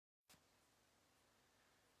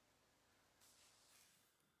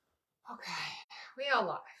Okay, we are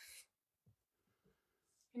live.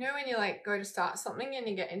 You know when you like go to start something and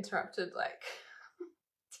you get interrupted like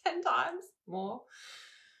 10 times more?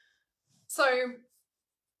 So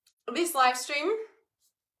this live stream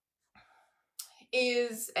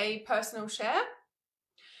is a personal share,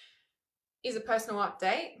 is a personal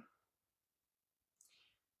update.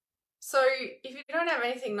 So if you don't have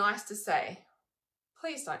anything nice to say,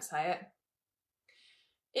 please don't say it.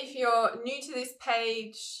 If you're new to this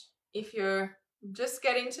page, if you're just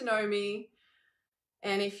getting to know me,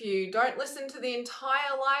 and if you don't listen to the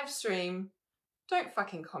entire live stream, don't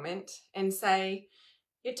fucking comment and say,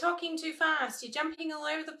 you're talking too fast, you're jumping all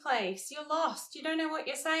over the place, you're lost, you don't know what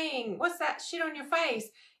you're saying, what's that shit on your face?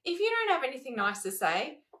 If you don't have anything nice to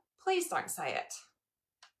say, please don't say it.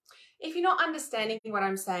 If you're not understanding what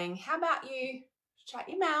I'm saying, how about you shut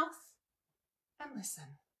your mouth and listen?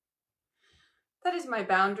 That is my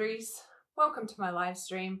boundaries. Welcome to my live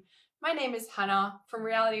stream. My name is Hannah from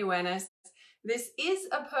Reality Awareness. This is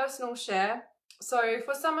a personal share. So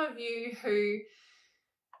for some of you who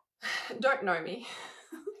don't know me,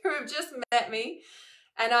 who have just met me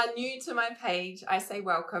and are new to my page, I say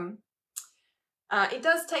welcome. It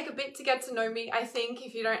does take a bit to get to know me, I think,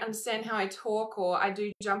 if you don't understand how I talk or I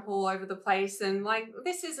do jump all over the place. And like,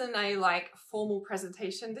 this isn't a like formal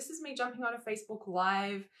presentation. This is me jumping on a Facebook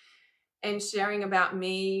Live and sharing about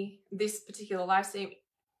me. This particular live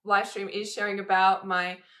stream is sharing about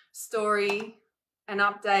my story, an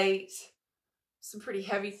update, some pretty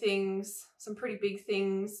heavy things, some pretty big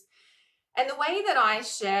things. And the way that I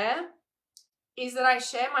share is that I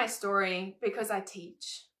share my story because I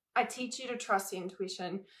teach. I teach you to trust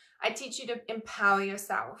intuition. I teach you to empower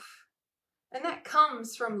yourself. And that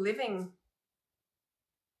comes from living.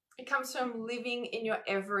 It comes from living in your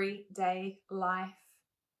everyday life.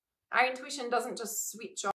 Our intuition doesn't just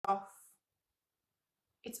switch off.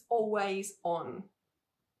 It's always on.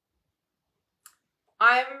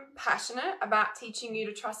 I'm passionate about teaching you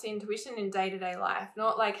to trust intuition in day-to-day life,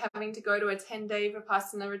 not like having to go to a 10-day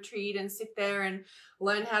Vipassana retreat and sit there and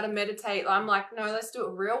learn how to meditate. I'm like, no, let's do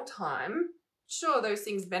it real time. Sure, those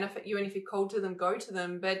things benefit you, and if you're called to them, go to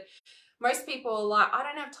them. But most people are like, I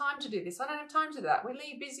don't have time to do this. I don't have time to do that. We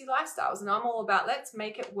lead busy lifestyles, and I'm all about let's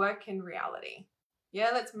make it work in reality.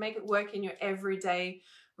 Yeah, let's make it work in your everyday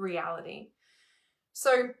reality.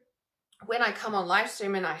 So when I come on live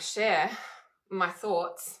stream and I share my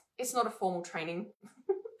thoughts, it's not a formal training.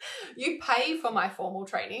 You pay for my formal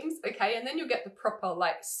trainings, okay? And then you'll get the proper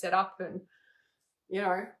like setup and, you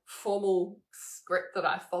know, formal script that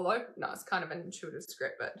I follow. No, it's kind of an intuitive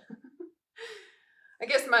script, but I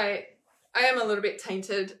guess I am a little bit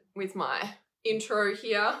tainted with my intro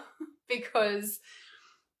here because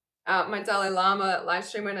my Dalai Lama live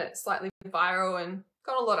stream went slightly viral and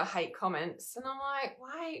got a lot of hate comments. And I'm like,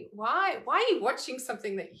 why are you watching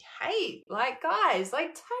something that you hate? Like, guys,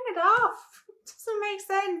 like, turn it off. It doesn't make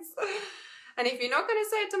sense. And if you're not going to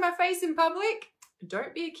say it to my face in public,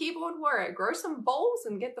 don't be a keyboard warrior. Grow some balls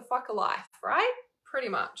and get the fuck a life, right? Pretty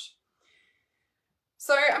much.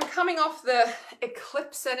 So I'm coming off the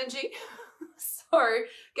eclipse energy. So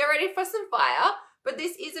get ready for some fire. But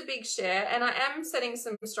this is a big share, and I am setting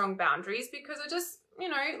some strong boundaries because I just, you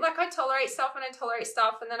know, like I tolerate stuff and I tolerate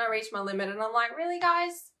stuff, and then I reach my limit and I'm like, really,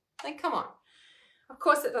 guys? Like, come on. Of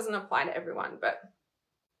course, it doesn't apply to everyone, but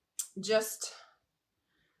just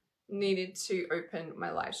needed to open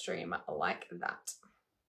my live stream like that.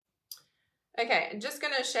 Okay, I'm just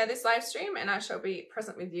going to share this live stream and I shall be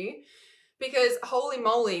present with you because holy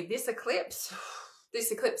moly, this eclipse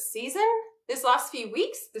season, this last few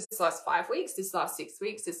weeks, this last 5 weeks, this last 6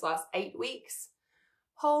 weeks, this last 8 weeks,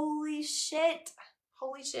 holy shit,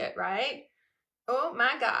 right? Oh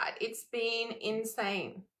my God, it's been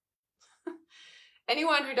insane.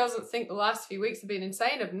 Anyone who doesn't think the last few weeks have been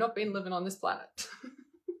insane have not been living on this planet.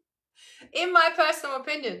 In my personal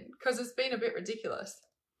opinion, because it's been a bit ridiculous.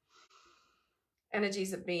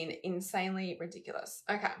 Energies have been insanely ridiculous.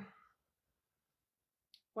 Okay.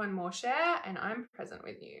 One more share and I'm present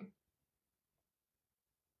with you.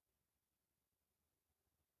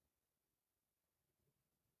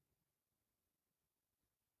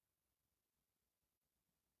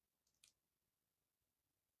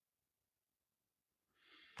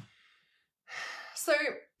 So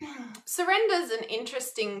surrender is an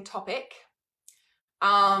interesting topic.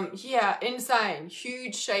 Yeah, insane,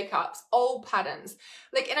 huge shakeups, old patterns.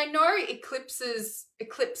 Like, and I know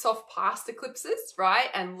eclipse off past eclipses, right?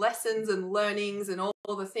 And lessons and learnings and all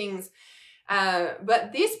the things.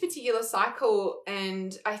 But this particular cycle,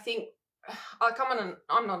 and I think, like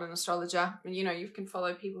I'm not an astrologer. You know, you can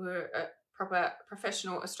follow people who are proper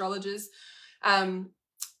professional astrologers.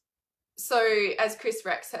 so as Chris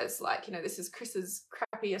Rex says, like, you know, this is Chris's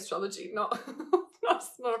crappy astrology, not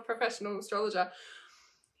not a professional astrologer,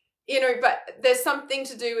 you know, but there's something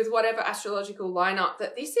to do with whatever astrological lineup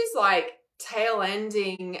that this is like tail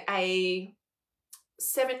ending a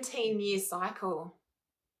 17-year cycle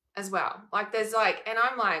as well. Like there's like, and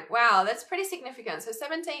I'm like, wow, that's pretty significant. So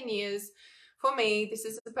 17 years for me. This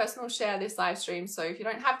is a personal share, this live stream. So if you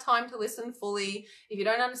don't have time to listen fully, if you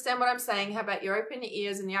don't understand what I'm saying, how about you open your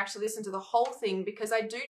ears and you actually listen to the whole thing, because I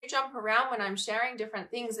do jump around when I'm sharing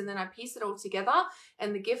different things and then I piece it all together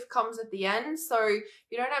and the gift comes at the end. So if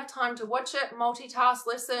you don't have time to watch it, multitask,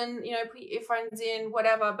 listen, you know, put your earphones in,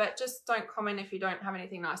 whatever, but just don't comment if you don't have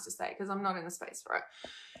anything nice to say, because I'm not in the space for it.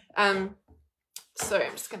 So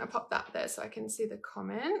I'm just going to pop that there so I can see the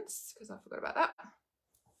comments, because I forgot about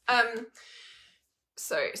that.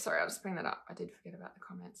 So sorry, I'll just bring that up. I did forget about the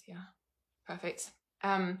comments here. Perfect.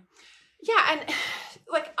 Yeah, and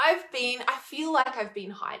like I feel like I've been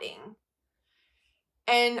hiding,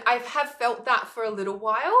 and I have felt that for a little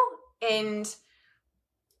while. And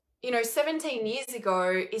you know, 17 years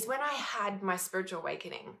ago is when I had my spiritual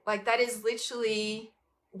awakening. Like that is literally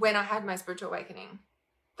when I had my spiritual awakening.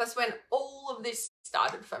 That's when all of this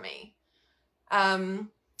started for me.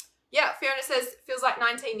 Yeah, Fiona says, feels like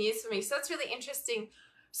 19 years for me. So that's really interesting.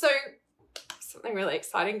 So something really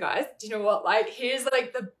exciting, guys. Do you know what? Like, here's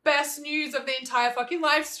like the best news of the entire fucking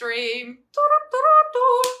live stream.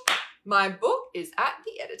 My book is at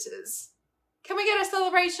the editors. Can we get a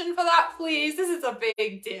celebration for that, please? This is a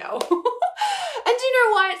big deal. And do you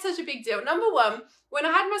know why it's such a big deal? Number one, when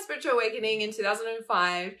I had my spiritual awakening in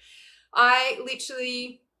 2005, I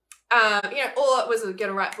literally... you know, all it was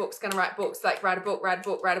gonna write books, like write a book.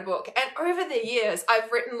 And over the years, I've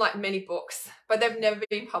written like many books, but they've never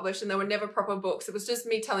been published and they were never proper books. It was just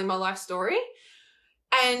me telling my life story.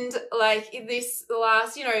 And like this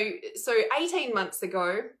last, you know, so 18 months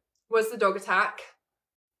ago was the dog attack.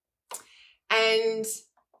 And,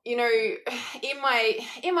 you know, in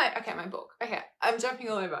my book, okay, I'm jumping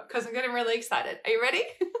all over because I'm getting really excited. Are you ready?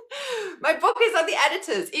 My book is on the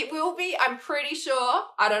editors. It will be, I'm pretty sure,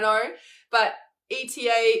 I don't know, but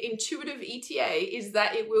ETA, intuitive ETA is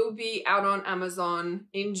that it will be out on Amazon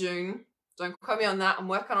in June. Don't quote me on that. I'm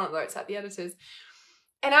working on it though. It's at the editors.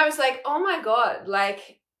 And I was like, oh my God,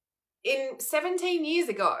 like in 17 years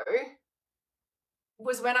ago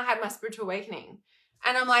was when I had my spiritual awakening.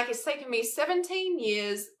 And I'm like, it's taken me 17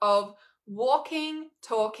 years of walking,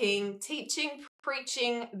 talking, teaching,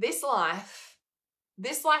 preaching this life,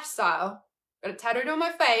 this lifestyle. Got a tattooed on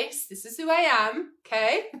my face. This is who I am,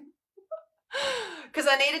 okay? Because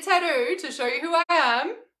I need a tattoo to show you who I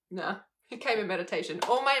am. No, it came in meditation.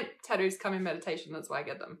 All my tattoos come in meditation. That's why I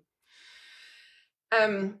get them.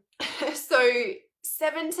 So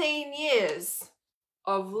 17 years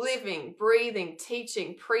of living, breathing,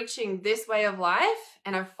 teaching, preaching this way of life,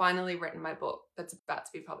 and I've finally written my book that's about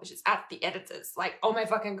to be published. It's at the editors. Like, oh my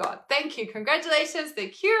fucking God. Thank you. Congratulations.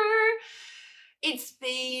 Thank you. It's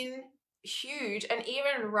been huge. And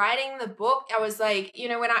even writing the book, I was like, you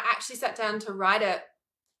know, when I actually sat down to write it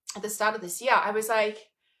at the start of this year, I was like,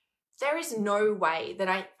 there is no way that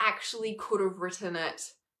I actually could have written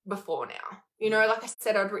it before now. You know, like I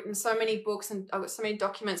said, I'd written so many books and I've got so many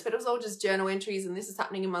documents, but it was all just journal entries and this is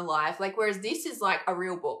happening in my life. Like, whereas this is like a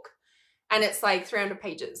real book and it's like 300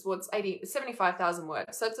 pages. Well, it's 75,000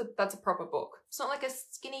 words. So that's a proper book. It's not like a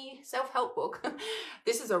skinny self-help book.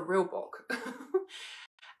 This is a real book.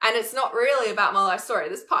 And it's not really about my life story.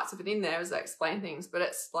 There's parts of it in there as I explain things, but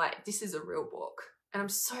it's like, this is a real book. And I'm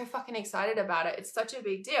so fucking excited about it. It's such a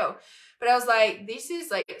big deal. But I was like, this is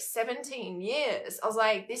like 17 years. I was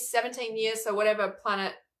like, this 17 years, so whatever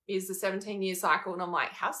planet is the 17-year cycle. And I'm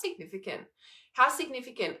like, how significant? How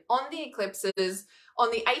significant on the eclipses, on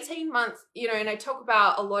the 18-month, you know, and I talk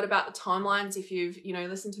about a lot about the timelines. If you've, you know,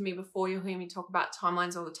 listened to me before, you'll hear me talk about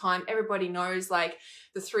timelines all the time. Everybody knows like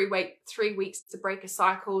the 3 weeks to break a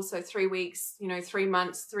cycle. So 3 weeks, you know, 3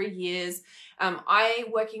 months, 3 years. I,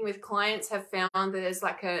 working with clients, have found that there's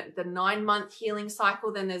like the 9-month healing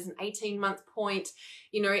cycle. Then there's an 18-month point,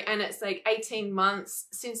 you know, and it's like 18 months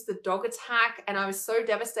since the dog attack. And I was so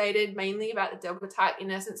devastated, mainly about the dog attack,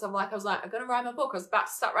 in essence of like, I was like, I'm going to write my book. I was about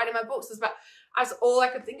to start writing my books. That's all I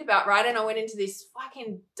could think about, right? And I went into this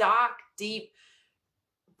fucking dark, deep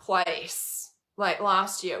place like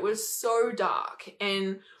last year. It was so dark.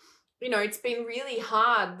 And, you know, it's been really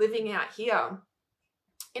hard living out here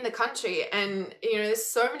in the country. And, you know, there's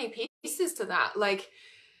so many pieces to that. Like,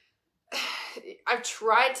 I've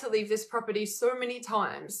tried to leave this property so many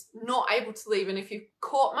times, not able to leave. And if you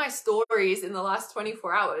caught my stories in the last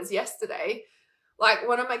 24 hours yesterday, like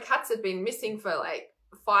one of my cats had been missing for like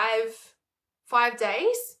five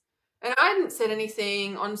days. And I hadn't said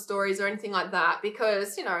anything on stories or anything like that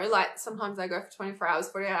because, you know, like sometimes I go for 24 hours,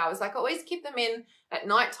 48 hours. Like I always keep them in at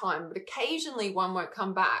nighttime, but occasionally one won't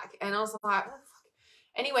come back. And I was like, oh, fuck.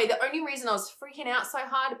 Anyway, the only reason I was freaking out so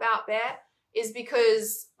hard about Bear is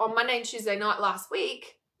because on Monday and Tuesday night last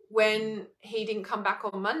week, when he didn't come back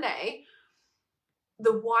on Monday,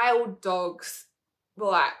 the wild dogs were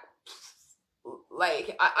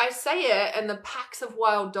like I say it, and the packs of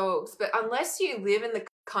wild dogs, but unless you live in the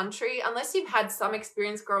country, unless you've had some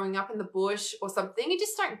experience growing up in the bush or something, you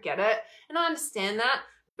just don't get it. And I understand that.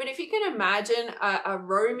 But if you can imagine a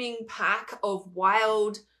roaming pack of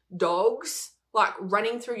wild dogs like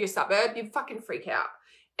running through your suburb, you'd fucking freak out.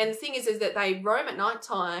 And the thing is that they roam at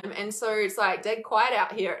nighttime, and so it's like dead quiet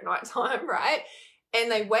out here at nighttime, right? And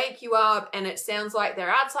they wake you up and it sounds like they're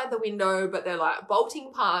outside the window, but they're like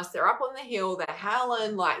bolting past, they're up on the hill, they're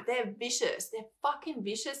howling, like they're vicious. They're fucking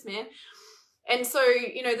vicious, man. And so,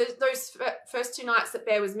 you know, those first 2 nights that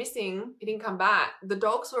Bear was missing, he didn't come back. The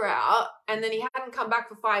dogs were out, and then he hadn't come back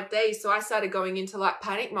for 5 days. So I started going into like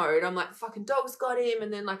panic mode. I'm like, the fucking dogs got him.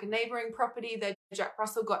 And then like a neighboring property, their Jack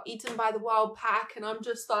Russell got eaten by the wild pack. And I'm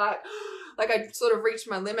just like I sort of reached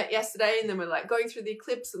my limit yesterday. And then we're like going through the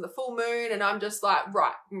eclipse and the full moon. And I'm just like,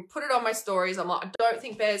 right, put it on my stories. I'm like, I don't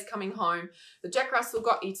think Bear's coming home. The Jack Russell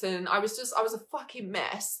got eaten. I was a fucking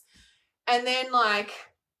mess. And then like,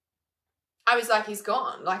 I was like, he's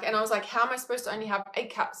gone. Like, and I was like, how am I supposed to only have 8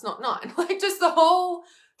 cats, not 9? Like, just the whole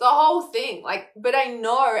thing. Like, but I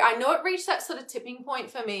know it reached that sort of tipping point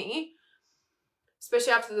for me,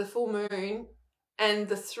 especially after the full moon and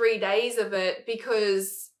the 3 days of it,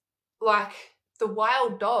 because like the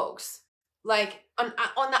wild dogs, like on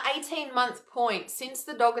the 18-month point since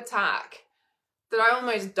the dog attack that I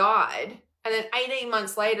almost died. And then 18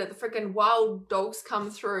 months later, the freaking wild dogs come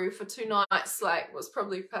through for 2 nights. Like, it was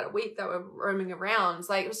probably about a week they were roaming around.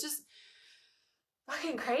 Like, it was just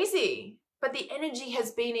fucking crazy. But the energy has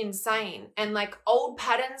been insane. And like old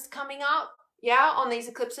patterns coming up, yeah, on these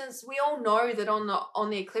eclipses. We all know that on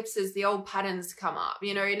the eclipses, the old patterns come up,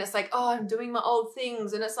 you know, and it's like, oh, I'm doing my old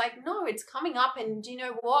things. And it's like, no, it's coming up. And do you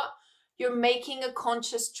know what? You're making a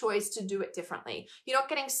conscious choice to do it differently. You're not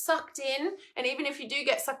getting sucked in. And even if you do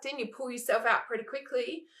get sucked in, you pull yourself out pretty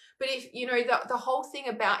quickly. But if, you know, the whole thing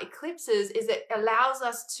about eclipses is it allows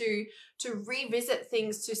us to revisit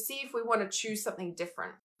things, to see if we want to choose something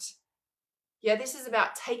different. Yeah, this is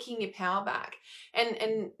about taking your power back. And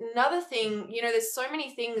another thing, you know, there's so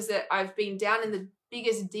many things that I've been down in the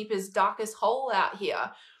biggest, deepest, darkest hole out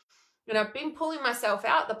here. And I've been pulling myself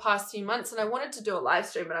out the past few months, and I wanted to do a live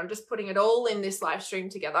stream, but I'm just putting it all in this live stream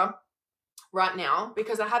together right now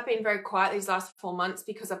because I have been very quiet these last 4 months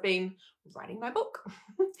because I've been writing my book.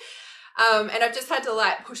 And I've just had to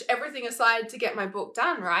like push everything aside to get my book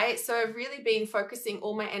done, right? So I've really been focusing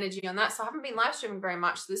all my energy on that. So I haven't been live streaming very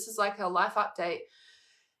much. So this is like a life update.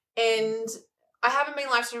 And I haven't been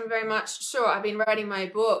live streaming very much. Sure, I've been writing my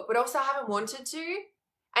book, but also I haven't wanted to.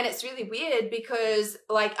 And it's really weird because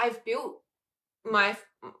like I've built my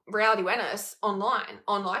reality awareness online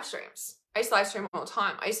on live streams. I used to live stream all the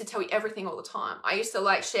time. I used to tell you everything all the time. I used to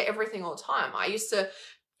like share everything all the time. I used to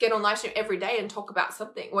get on live stream every day and talk about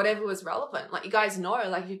something, whatever was relevant. Like you guys know,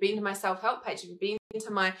 like if you've been to my self-help page, if you've been to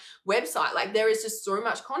my website, like there is just so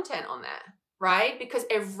much content on there, right? Because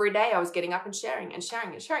every day I was getting up and sharing and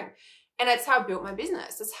sharing and sharing. And that's how I built my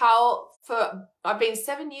business. That's how I've been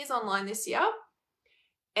 7 years online this year.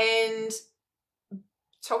 And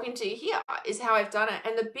talking to you here is how I've done it.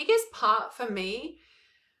 And the biggest part for me,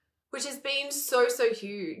 which has been so, so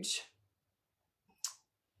huge,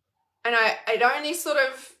 and it only sort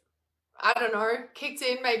of, I don't know, kicked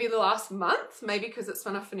in maybe the last month, maybe because it's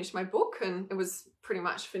when I finished my book and it was pretty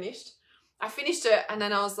much finished. I finished it and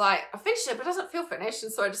then I was like, I finished it, but it doesn't feel finished.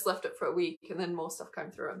 And so I just left it for a week and then more stuff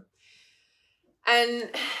came through. And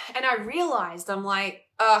I realized, I'm like,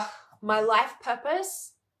 my life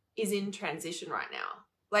purpose is in transition right now.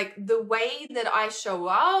 Like the way that I show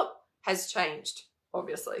up has changed,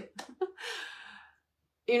 obviously.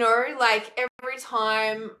 You know, like every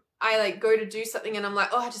time I like go to do something and I'm like,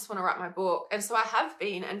 oh, I just want to write my book. And so I have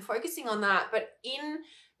been and focusing on that. But in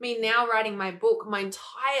me now writing my book, my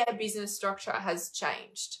entire business structure has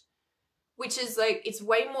changed, which is like, it's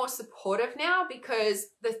way more supportive now, because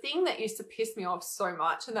the thing that used to piss me off so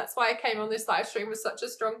much, and that's why I came on this live stream with such a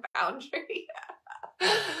strong boundary.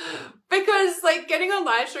 Because like getting on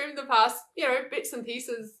live stream the past, you know, bits and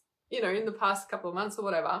pieces, you know, in the past couple of months or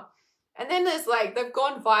whatever, And then there's like, they've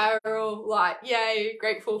gone viral, like, yay,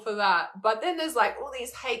 grateful for that. But then there's like all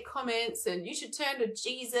these hate comments and you should turn to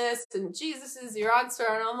Jesus and Jesus is your answer.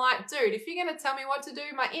 And I'm like, dude, if you're going to tell me what to do,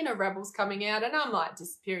 my inner rebel's coming out and I'm like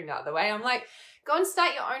disappearing the other way. I'm like, go and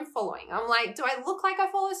start your own following. I'm like, do I look like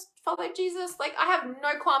I follow Jesus? Like, I have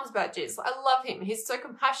no qualms about Jesus. I love him. He's so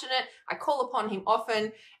compassionate. I call upon him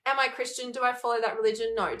often. Am I Christian? Do I follow that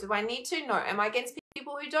religion? No. Do I need to? No. Am I against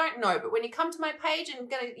people who don't know? But when you come to my page and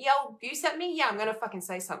going to yell abuse at me, yeah, I'm going to fucking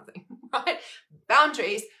say something, right?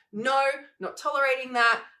 Boundaries. No, not tolerating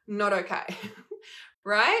that. Not okay,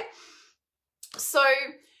 right? So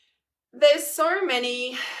there's so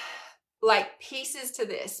many like pieces to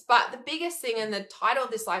this, but the biggest thing, and the title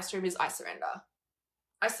of this live stream is I surrender.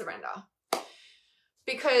 I surrender.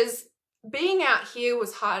 Because being out here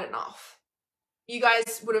was hard enough. You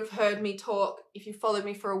guys would have heard me talk, if you followed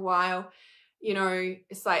me for a while, you know,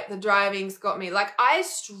 it's like the driving's got me. Like, I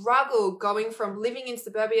struggle going from living in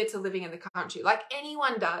suburbia to living in the country, like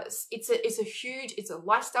anyone does. It's a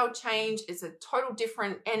lifestyle change. It's a total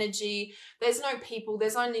different energy. There's no people,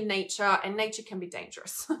 there's only nature, and nature can be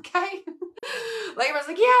dangerous, okay? Like, everyone's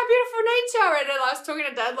like, yeah, beautiful nature. And then I was talking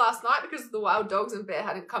to Dad last night because the wild dogs and bear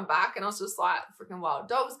hadn't come back. And I was just like, freaking wild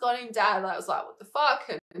dogs got him, Dad. I was like, what the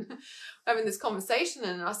fuck? And having this conversation.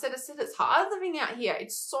 And I said, it's hard living out here.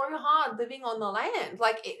 It's so hard living on the land.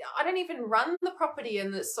 Like, I don't even run the property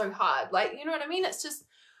and it's so hard. Like, you know what I mean? It's just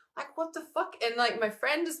like, what the fuck? And like my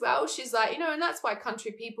friend as well, she's like, you know, and that's why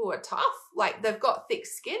country people are tough. Like, they've got thick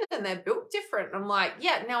skin and they're built different. I'm like,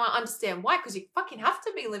 yeah, now I understand why, because you fucking have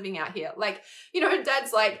to be living out here. Like, you know, and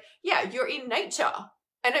Dad's like, yeah, you're in nature.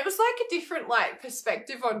 And it was like a different like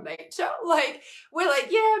perspective on nature. Like, we're like,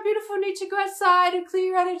 yeah, beautiful nature, go outside and clear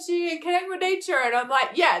your energy and connect with nature. And I'm like,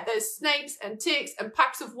 yeah, there's snakes and ticks and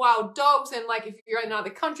packs of wild dogs. And like, if you're in other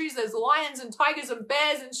countries, there's lions and tigers and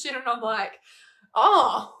bears and shit. And I'm like,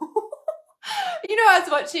 oh, you know, I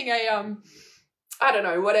was watching a, I don't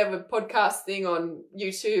know, whatever podcast thing on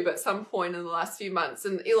YouTube at some point in the last few months,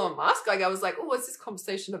 and Elon Musk, like, I was like, oh, what's this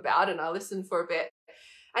conversation about? And I listened for a bit,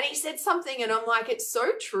 and he said something, and I'm like, it's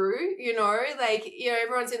so true, you know, like, you know,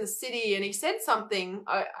 everyone's in the city, and he said something,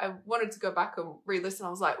 I wanted to go back and re-listen. I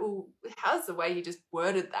was like, oh, how's the way he just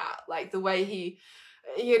worded that? Like, the way he,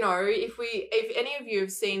 you know, if any of you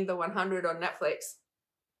have seen The 100 on Netflix,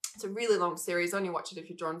 it's a really long series. Only watch it if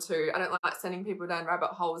you're drawn to. I don't like sending people down rabbit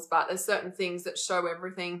holes, but there's certain things that show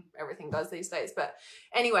everything. Everything does these days. But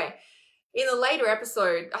anyway, in the later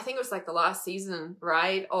episode, I think it was like the last season,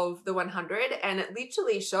 right, of The 100, and it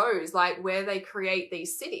literally shows like where they create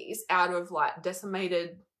these cities out of like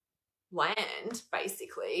decimated land,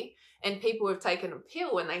 basically, and people have taken a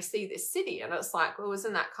pill when they see this city, and it's like, well,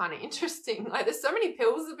 isn't that kind of interesting? Like, there's so many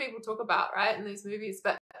pills that people talk about, right, in these movies,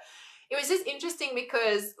 but it was just interesting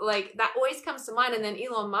because like that always comes to mind. And then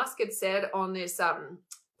Elon Musk had said on this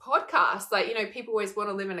podcast, like, you know, people always want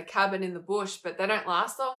to live in a cabin in the bush, but they don't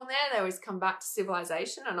last long there. They always come back to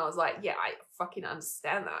civilization. And I was like, yeah, I fucking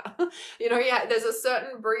understand that. You know, yeah, there's a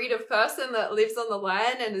certain breed of person that lives on the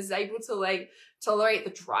land and is able to like tolerate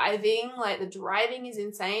the driving. Like, the driving is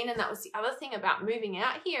insane. And that was the other thing about moving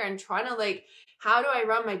out here and trying to like, how do I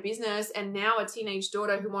run my business? And now a teenage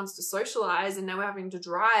daughter who wants to socialize, and now we're having to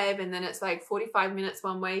drive, and then it's like 45 minutes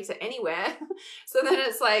one way to anywhere. So then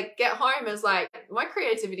it's like, get home is like, my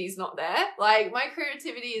creativity is not there. Like, my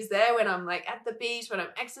creativity is there when I'm like at the beach, when I'm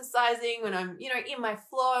exercising, when I'm, you know, in my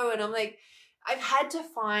flow. And I'm like, I've had to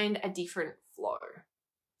find a different flow.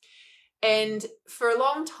 And for a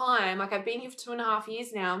long time, like, I've been here for 2.5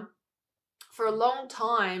 years now, for a long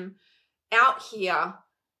time out here,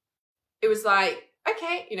 it was like,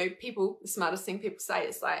 okay, you know, people, the smartest thing people say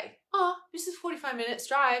is like, oh, this is 45 minutes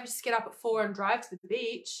drive, just get up at 4 and drive to the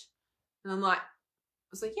beach. And I'm like,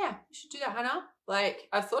 I was like, yeah, you should do that, Hannah. Like,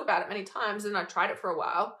 I've thought about it many times and I tried it for a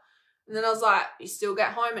while. And then I was like, you still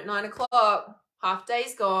get home at 9 o'clock, half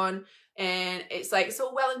day's gone. And it's like, it's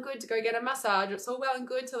all well and good to go get a massage. It's all well and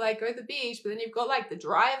good to like go to the beach. But then you've got like the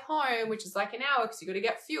drive home, which is like an hour because you got to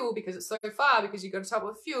get fuel because it's so far, because you got to top up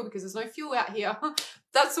with fuel because there's no fuel out here.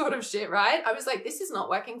 That sort of shit, right? I was like, this is not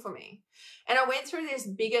working for me. And I went through this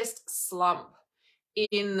biggest slump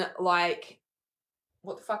in like,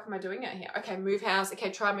 what the fuck am I doing out here? Okay, move house.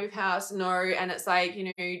 Okay, try move house. No. And it's like,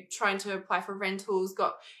 you know, trying to apply for rentals.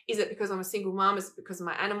 Is it because I'm a single mom? Is it because of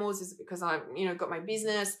my animals? Is it because I'm, you know, got my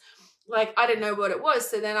business? Like, I didn't know what it was.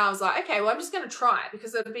 So then I was like, okay, well, I'm just going to try it,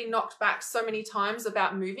 because I've been knocked back so many times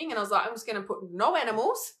about moving. And I was like, I'm just going to put no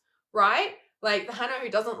animals, right? Like the Hannah who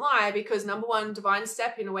doesn't lie, because number one divine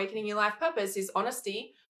step in awakening your life purpose is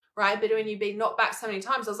honesty, right? But when you've been knocked back so many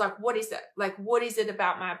times, I was like, what is it? Like, what is it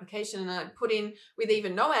about my application? And I put in with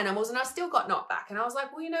even no animals and I still got knocked back. And I was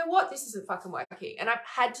like, well, you know what? This isn't fucking working. And I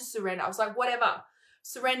had to surrender. I was like, whatever,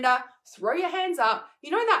 surrender, throw your hands up.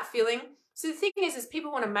 You know that feeling? So the thing is people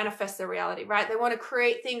want to manifest their reality, right? They want to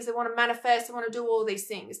create things, they want to manifest, they want to do all these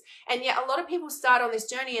things. And yet a lot of people start on this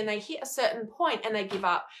journey and they hit a certain point and they give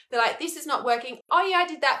up. They're like, this is not working. Oh yeah, I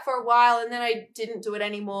did that for a while and then I didn't do it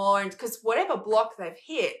anymore. And because whatever block they've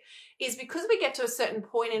hit is because we get to a certain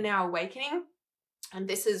point in our awakening, and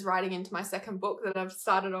this is writing into my second book that I've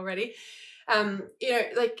started already. You know,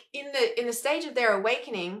 like in the stage of their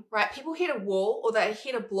awakening, right? People hit a wall or they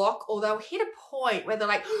hit a block or they'll hit a point where they're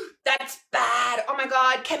like, oh, that's bad. Oh my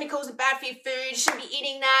God, chemicals are bad for your food. You shouldn't be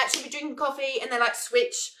eating that. You should be drinking coffee. And they like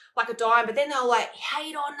switch like a dime, but then they'll like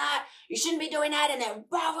hate on that. You shouldn't be doing that. And they're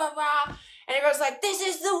rah, rah, rah. And everyone's like, this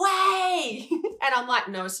is the way. And I'm like,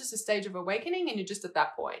 no, it's just a stage of awakening and you're just at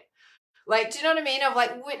that point. Like, do you know what I mean? I've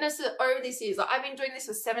like witnessed it over these years. Like I've been doing this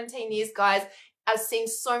for 17 years, guys. I've seen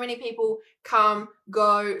so many people come,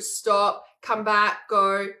 go, stop, come back,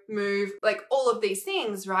 go, move, like all of these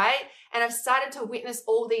things, right? And I've started to witness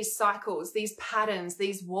all these cycles, these patterns,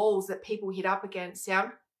 these walls that people hit up against, yeah?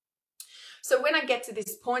 So when I get to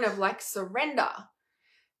this point of like surrender,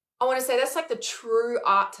 I want to say that's like the true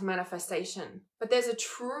art to manifestation. But there's a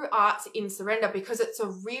true art in surrender because it's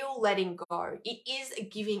a real letting go. It is a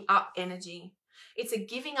giving up energy. It's a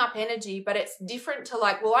giving up energy, but it's different to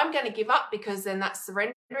like, well, I'm going to give up because then that's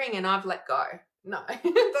surrendering and I've let go. No,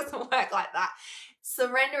 it doesn't work like that.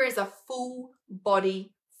 Surrender is a full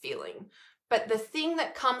body feeling. But the thing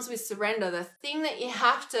that comes with surrender, the thing that you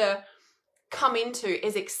have to come into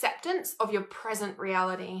is acceptance of your present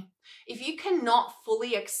reality. If you cannot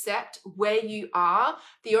fully accept where you are,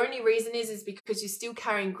 the only reason is because you're still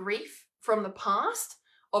carrying grief from the past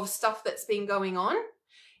of stuff that's been going on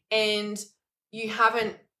and you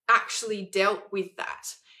haven't actually dealt with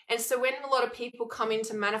that. And so when a lot of people come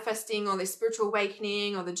into manifesting or their spiritual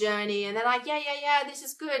awakening or the journey and they're like, yeah, this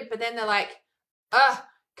is good. But then they're like,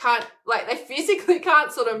 can't, like they physically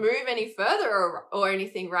can't sort of move any further or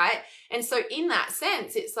anything, right? And so in that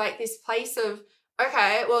sense, it's like this place of,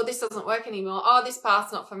 okay, well, this doesn't work anymore. Oh, this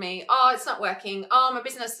path's not for me. Oh, it's not working. Oh, my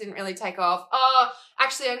business didn't really take off. Oh,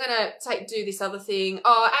 actually, I'm going to do this other thing.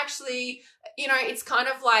 Oh, actually, you know, it's kind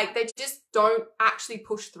of like they just don't actually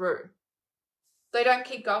push through. They don't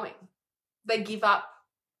keep going. They give up.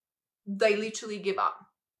 They literally give up.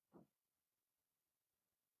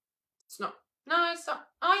 It's not. Oh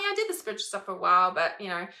yeah, I did the spiritual stuff for a while, but you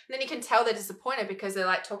know, and then you can tell they're disappointed because they're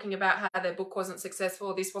like talking about how their book wasn't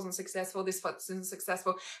successful, this wasn't successful, this wasn't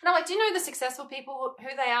successful. And I'm like, do you know the successful people,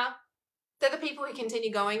 who they are? They're the people who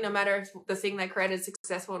continue going no matter if the thing they created is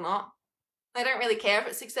successful or not. They don't really care if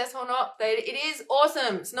it's successful or not. It is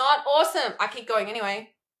awesome. It's not awesome. I keep going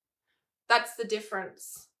anyway. That's the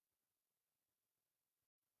difference.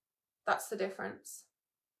 That's the difference.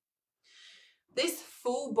 This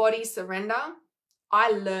full body surrender,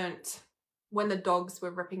 I learnt when the dogs were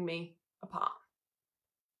ripping me apart.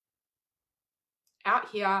 Out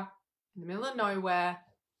here in the middle of nowhere,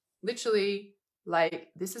 literally,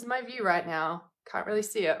 like, this is my view right now. Can't really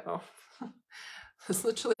see it. Oh, that's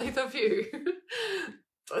literally the view.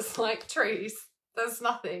 There's like trees. There's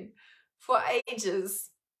nothing. For ages,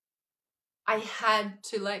 I had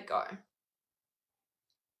to let go.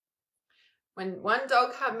 When one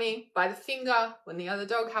dog had me by the finger, when the other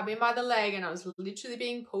dog had me by the leg, and I was literally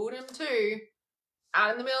being pulled in two,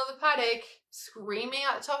 out in the middle of the paddock, screaming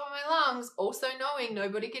at the top of my lungs, also knowing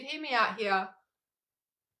nobody could hear me out here.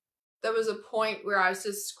 There was a point where I was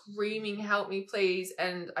just screaming, help me please,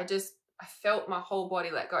 and I felt my whole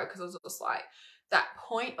body let go because I was just like, that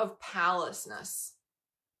point of powerlessness,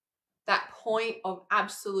 that point of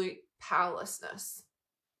absolute powerlessness.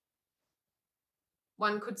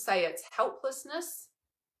 One could say it's helplessness,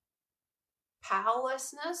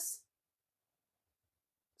 powerlessness,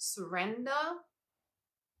 surrender.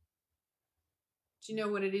 Do you know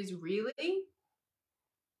what it is really?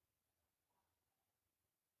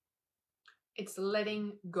 It's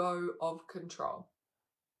letting go of control.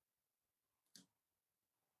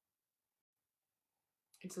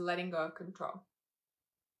 It's letting go of control.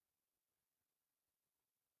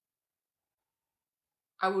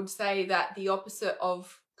 I would say that the opposite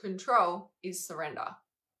of control is surrender.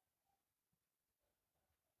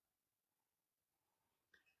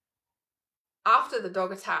 After the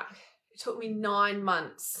dog attack, it took me 9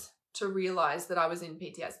 months to realize that I was in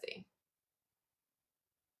PTSD.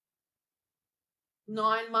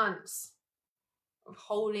 9 months of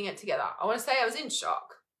holding it together. I want to say I was in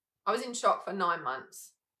shock. I was in shock for 9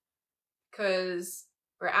 months because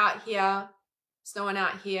We're out here, snowing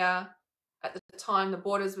out here. At the time, the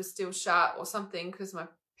borders were still shut or something because my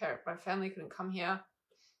family couldn't come here.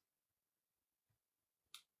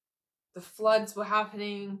 The floods were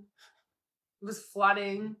happening. It was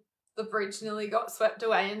flooding. The bridge nearly got swept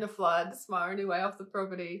away into floods. My only way off the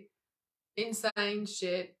property. Insane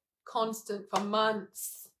shit. Constant for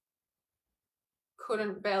months.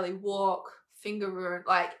 Couldn't barely walk. Finger ruined.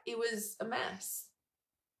 Like, it was a mess.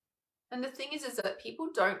 And the thing is that people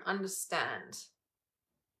don't understand.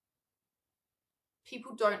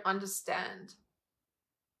 People don't understand.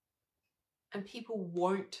 And people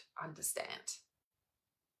won't understand.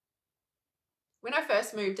 When I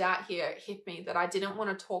first moved out here, it hit me that I didn't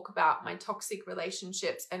want to talk about my toxic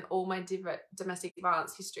relationships and all my domestic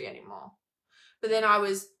violence history anymore. But then I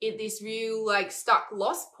was at this real like stuck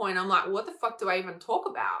lost point. I'm like, what the fuck do I even talk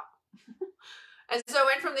about? And so I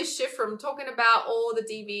went from this shift from talking about all the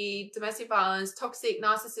DV, domestic violence, toxic,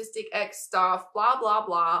 narcissistic ex stuff, blah, blah,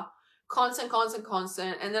 blah, constant.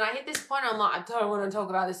 And then I hit this point, I'm like, I don't want to talk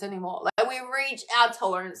about this anymore. Like, we reached our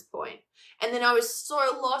tolerance point. And then I was so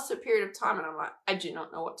lost a period of time, and I'm like, I do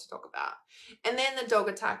not know what to talk about. And then the dog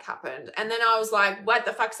attack happened. And then I was like, what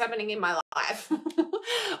the fuck's happening in my life?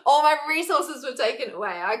 All my resources were taken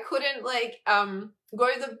away. I couldn't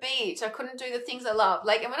go to the beach. I couldn't do the things I love.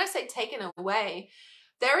 Like, and when I say taken away,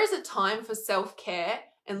 there is a time for self-care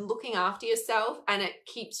and looking after yourself, and it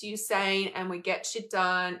keeps you sane, and we get shit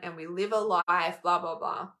done, and we live a life, blah, blah,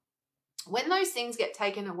 blah. When those things get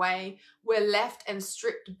taken away, we're left and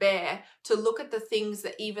stripped bare to look at the things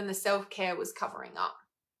that even the self-care was covering up.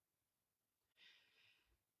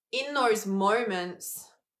 In those moments,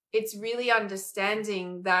 it's really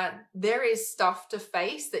understanding that there is stuff to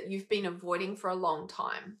face that you've been avoiding for a long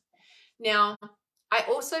time. Now, I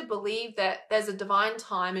also believe that there's a divine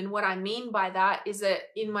time, and what I mean by that is that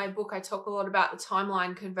in my book, I talk a lot about the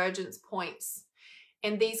timeline convergence points,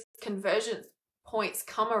 and these convergence points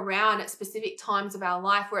come around at specific times of our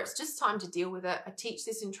life where it's just time to deal with it. I teach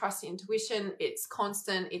this in Trust Your Intuition. It's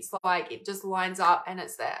constant. It's like it just lines up and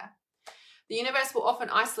it's there. The universe will often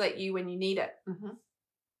isolate you when you need it.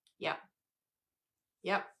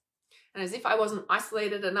 Yep. And as if I wasn't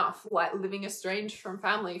isolated enough, like living estranged from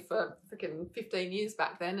family for freaking 15 years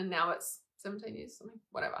back then, and now it's 17 years, something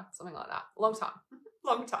like that. Long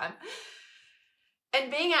time.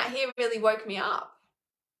 And being out here really woke me up.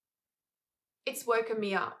 It's woken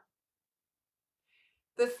me up.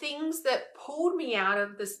 The things that pulled me out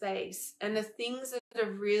of the space and the things that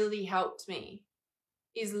have really helped me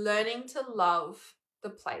is learning to love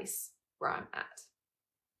the place where I'm at.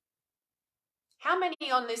 How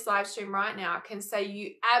many on this live stream right now can say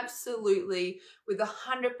you absolutely, with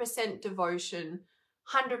 100% devotion,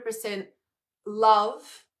 100%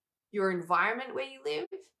 love your environment where you live?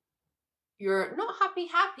 You're not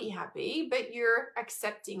happy, but you're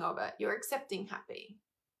accepting of it. You're accepting happy.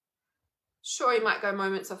 Sure, you might go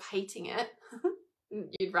moments of hating it.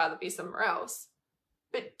 You'd rather be somewhere else.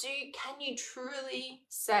 But can you truly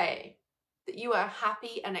say that you are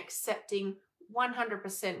happy and accepting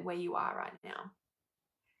 100% where you are right now?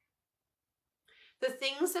 The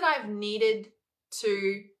things that I've needed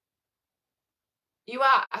to... You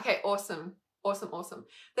are. Okay, awesome.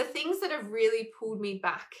 The things that have really pulled me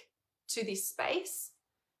back to this space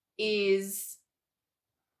is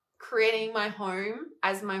creating my home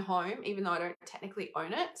as my home, even though I don't technically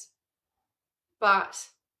own it, but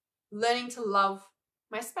learning to love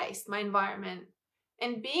my space, my environment,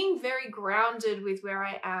 and being very grounded with where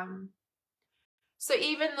I am. So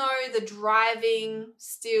even though the driving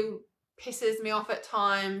still pisses me off at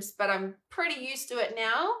times, but I'm pretty used to it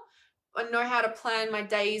now. I know how to plan my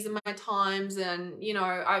days and my times, and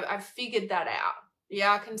I've figured that out.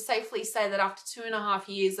 Yeah, I can safely say that after 2.5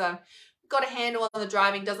 years, I've got a handle on the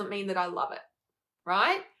driving. Doesn't mean that I love it,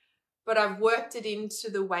 right? But I've worked it into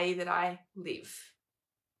the way that I live.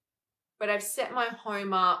 But I've set my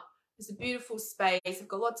home up. It's a beautiful space. I've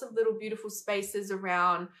got lots of little beautiful spaces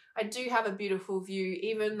around. I do have a beautiful view,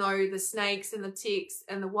 even though the snakes and the ticks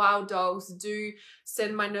and the wild dogs do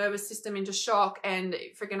send my nervous system into shock and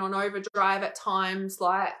freaking on overdrive at times,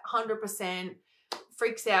 like 100%.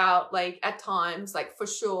 Freaks out like at times, like for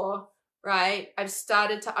sure, right? I've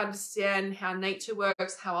started to understand how nature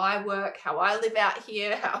works, how I work, how I live out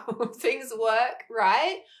here, how things work,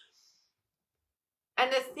 right?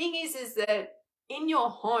 And the thing is that in your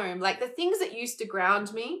home, like the things that used to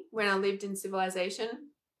ground me when I lived in civilization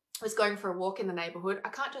was going for a walk in the neighborhood. I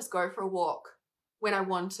can't just go for a walk when I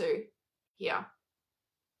want to here.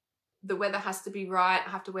 The weather has to be right. I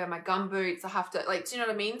have to wear my gum boots. I have to, do you know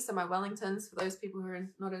what I mean? So my Wellingtons, for those people who are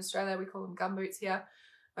not in Australia, we call them gum boots here.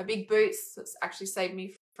 my big boots, that's actually saved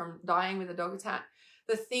me from dying with a dog attack.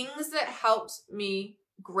 The things that helped me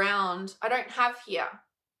ground, I don't have here.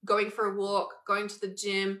 Going for a walk, going to the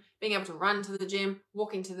gym, being able to run to the gym,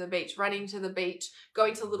 walking to the beach, running to the beach,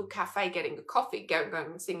 going to a little cafe, getting a coffee, going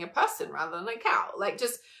and seeing a person rather than a cow. Like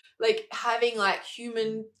just like having like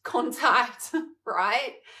human contact,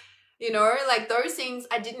 right? You know, like those things,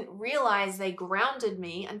 I didn't realize they grounded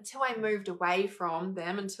me until I moved away from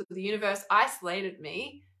them, until the universe isolated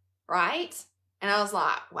me, right? And I was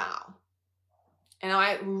like, wow. And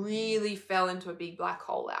I really fell into a big black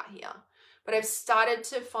hole out here. But I've started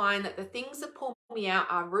to find that the things that pull me out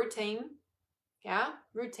are routine. Yeah,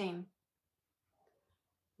 routine.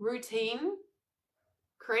 Routine.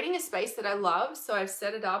 Creating a space that I love. So I've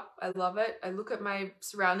set it up. I love it. I look at my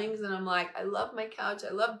surroundings and I'm like, I love my couch.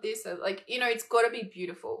 I love this. I like, you know, it's got to be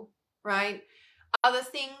beautiful, right? Other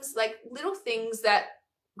things, like little things that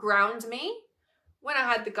ground me. When I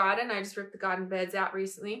had the garden, I just ripped the garden beds out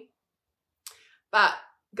recently. But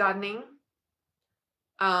gardening,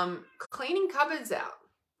 cleaning cupboards out.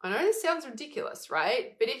 I know this sounds ridiculous,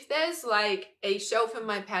 right? But if there's like a shelf in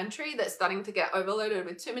my pantry that's starting to get overloaded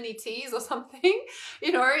with too many teas or something,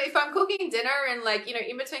 you know, if I'm cooking dinner and like, you know,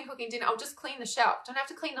 in between cooking dinner, I'll just clean the shelf. Don't have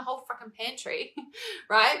to clean the whole fucking pantry,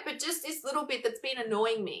 right? But just this little bit that's been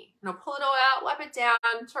annoying me. And I'll pull it all out, wipe it down,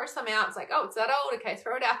 throw some out. It's like, oh, it's that old. Okay,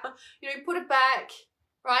 throw it out. You know, put it back,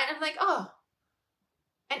 right? And I'm like, oh.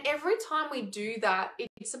 And every time we do that,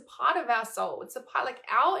 it's a part of our soul. It's a part, like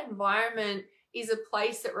our environment is a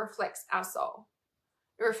place that reflects our soul.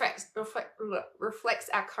 It reflects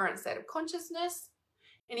our current state of consciousness.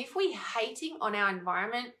 And if we're hating on our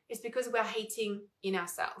environment, it's because we're hating in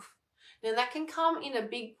ourselves. Now that can come in a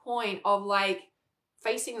big point of like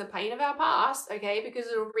facing the pain of our past, okay? Because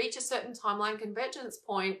it'll reach a certain timeline convergence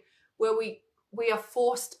point where we are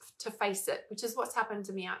forced to face it, which is what's happened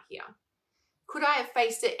to me out here. Could I have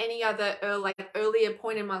faced it any other earlier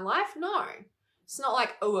point in my life? No. It's not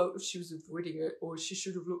like, oh, well, she was avoiding it or she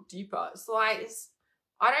should have looked deeper. It's like, there's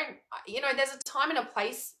a time and a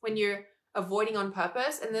place when you're avoiding on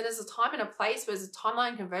purpose. And then there's a time and a place where there's a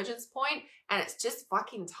timeline convergence point and it's just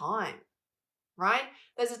fucking time, right?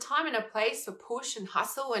 There's a time and a place for push and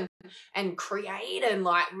hustle and create and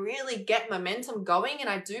like really get momentum going. And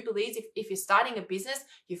I do believe if you're starting a business,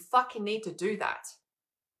 you fucking need to do that.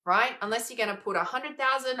 Right? Unless you're going to put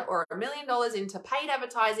 $100,000 or $1 million into paid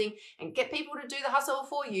advertising and get people to do the hustle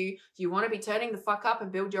for you, you want to be turning the fuck up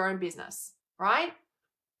and build your own business, right?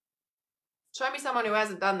 Show me someone who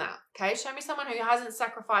hasn't done that, okay? Show me someone who hasn't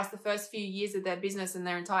sacrificed the first few years of their business and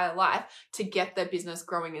their entire life to get their business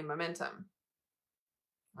growing in momentum,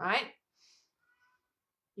 right?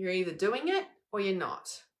 You're either doing it or you're not.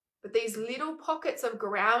 But these little pockets of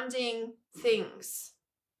grounding things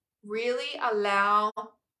really allow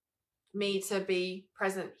me to be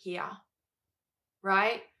present here,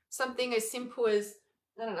 right? Something as simple as,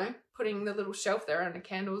 I don't know, putting the little shelf there and the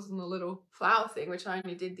candles and the little flower thing, which I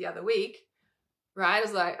only did the other week, right? I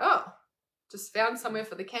was like, oh, just found somewhere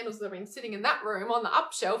for the candles that have been sitting in that room on the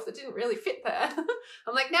up shelf that didn't really fit there.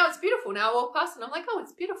 I'm like, now it's beautiful. Now I walk past and I'm like, oh,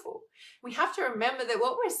 it's beautiful. We have to remember that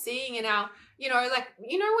what we're seeing in our,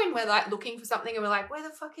 when we're like looking for something and we're like, where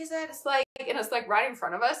the fuck is it? It's like, and it's like right in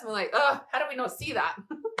front of us and we're like, oh, how do we not see that?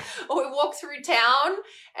 Or we walk through town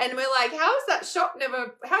and we're like, how is that shop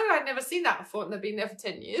how did I never seen that before? And they've been there for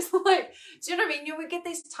 10 years. Like, do you know what I mean? We get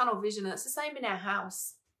this tunnel vision and it's the same in our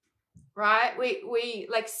house. Right? We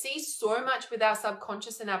like see so much with our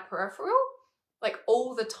subconscious and our peripheral, like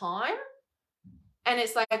all the time. And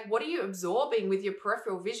it's like, what are you absorbing with your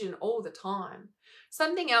peripheral vision all the time?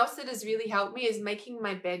 Something else that has really helped me is making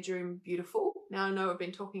my bedroom beautiful. Now, I know I've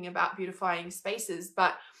been talking about beautifying spaces,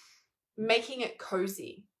 but making it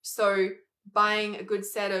cozy. So buying a good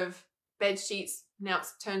set of bed sheets. Now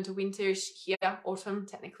it's turned to winterish here, autumn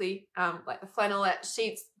technically, like the flannelette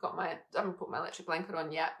sheets. I haven't put my electric blanket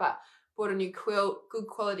on yet, but bought a new quilt, good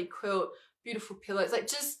quality quilt, beautiful pillows,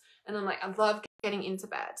 and I'm like, I love getting into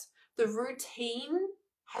bed. The routine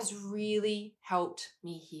has really helped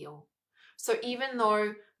me heal. So even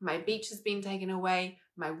though my beach has been taken away,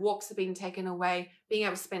 my walks have been taken away, being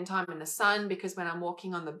able to spend time in the sun, because when I'm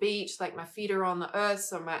walking on the beach, like my feet are on the earth,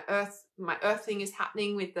 so my earthing is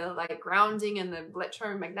happening with the like grounding and the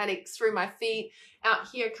electromagnetics through my feet. Out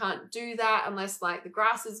here can't do that unless like the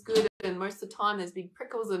grass is good, and most of the time there's big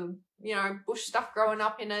prickles and bush stuff growing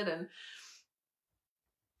up in it, and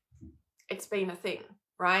it's been a thing,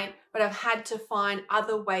 right? But I've had to find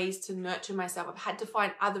other ways to nurture myself. I've had to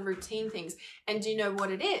find other routine things. And do you know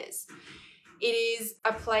what it is? It is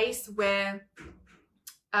a place where,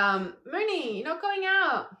 Mooney, you're not going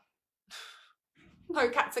out. No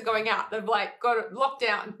cats are going out. They've like got it locked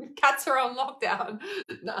down. Cats are on lockdown.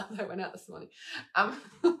 No, they went out this morning.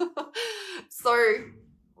 So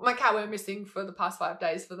my cat went missing for the past 5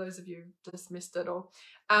 days, for those of you who just missed it all.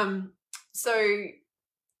 So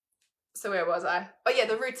where was I? Oh yeah,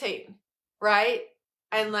 the routine, right?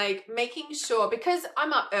 And like making sure, because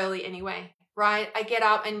I'm up early anyway, right? I get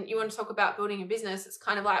up, and you want to talk about building a business. It's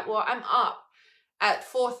kind of like, well, I'm up at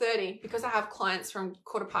 4:30 because I have clients from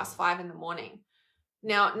 5:15 in the morning.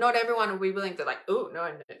 Now, not everyone will be willing to like, oh, no,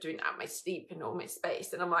 I'm not doing that, my sleep and all my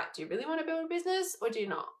space. And I'm like, do you really want to build a business or do you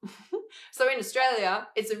not? So in Australia,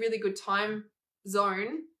 it's a really good time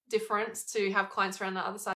zone difference to have clients around the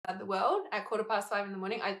other side of the world at 5:15 in the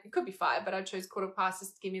morning. It could be 5, but I chose 5:15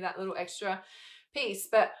 just to give me that little extra piece.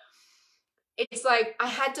 But it's like I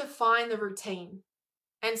had to find the routine.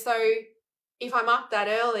 And so if I'm up that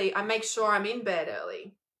early, I make sure I'm in bed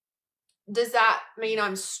early. Does that mean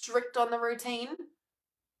I'm strict on the routine?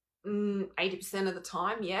 80% of the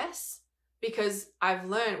time, yes, because I've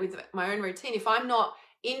learned with my own routine, if I'm not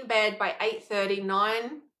in bed by 8:30,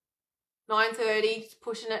 9:30,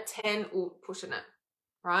 pushing it, 10, or pushing it,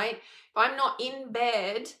 right? If I'm not in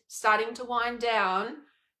bed starting to wind down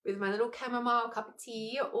with my little chamomile cup of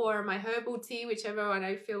tea or my herbal tea, whichever one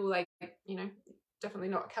I feel like, you know, definitely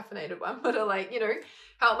not a caffeinated one, but are like, you know,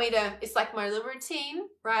 help me to, it's like my little routine,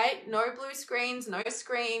 right? No blue screens, no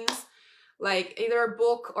screens, like either a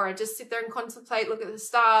book, or I just sit there and contemplate, look at the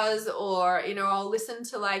stars, or, you know, I'll listen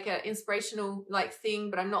to like an inspirational like thing,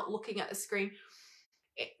 but I'm not looking at the screen,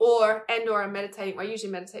 or I'm meditating. I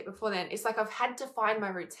usually meditate before then. It's like I've had to find my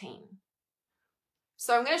routine.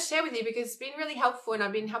 So I'm going to share with you because it's been really helpful, and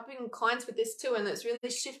I've been helping clients with this too, and it's really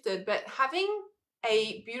shifted. But having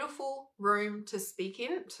a beautiful room to sleep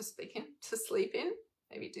in,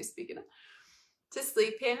 maybe do speak in it, to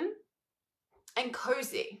sleep in, and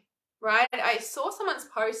cozy, right? I saw someone's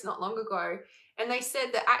post not long ago, and they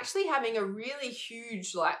said that actually having a really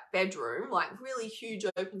huge like bedroom, like really huge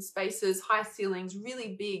open spaces, high ceilings,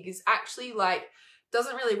 really big, is actually like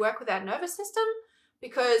doesn't really work with our nervous system,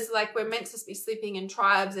 because like we're meant to be sleeping in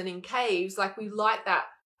tribes and in caves. Like we like that,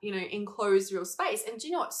 you know, enclosed real space. And do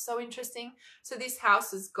you know what's so interesting? So this house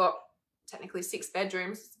has got technically 6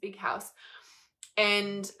 bedrooms. It's a big house.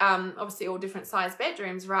 And obviously all different size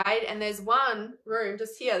bedrooms, right? And there's one room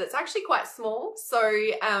just here that's actually quite small. So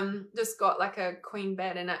just got like a queen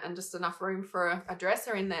bed in it and just enough room for a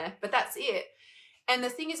dresser in there. But that's it. And the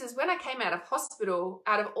thing is when I came out of hospital,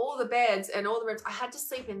 out of all the beds and all the rooms, I had to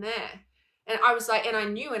sleep in there. And I was like, and I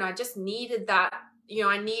knew, and I just needed that, you know,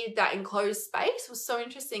 I needed that enclosed space. It was so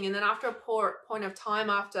interesting. And then after a point of time,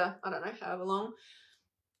 after, I don't know, however long,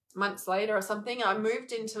 months later or something, I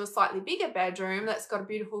moved into a slightly bigger bedroom that's got a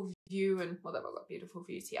beautiful view, and well, they've all got beautiful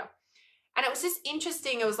views here. And it was just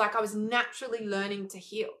interesting. It was like I was naturally learning to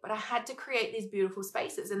heal, but I had to create these beautiful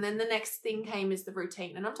spaces. And then the next thing came is the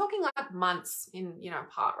routine. And I'm talking like months in, you know,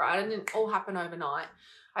 apart, right? And it didn't all happen overnight.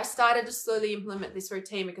 I started to slowly implement this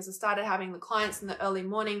routine because I started having the clients in the early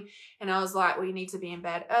morning, and I was like, well, you need to be in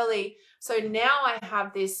bed early. So now I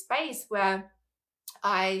have this space where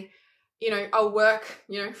I'll work,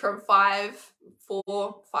 you know, from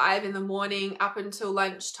 4, 5 in the morning up until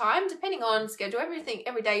lunchtime, depending on schedule. Every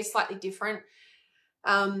day is slightly different.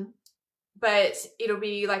 But it'll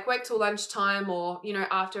be like work till lunchtime, or, you know,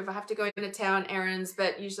 after if I have to go into town errands,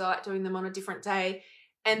 but usually I like doing them on a different day.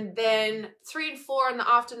 And then 3 and 4 in the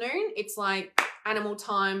afternoon, it's like animal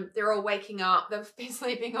time. They're all waking up. They've been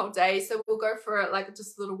sleeping all day. So we'll go for like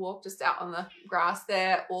just a little walk just out on the grass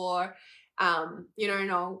there, or, you know,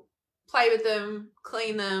 and I'll play with them,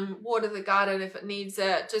 clean them, water the garden if it needs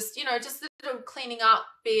it. Just, you know, just little cleaning up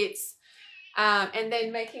bits. And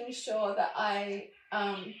then making sure that I,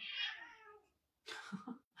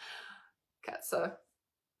 cats are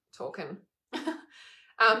talking.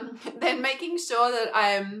 Then making sure that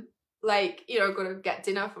I'm like, you know, got to get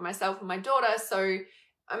dinner for myself and my daughter. So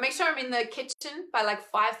I make sure I'm in the kitchen by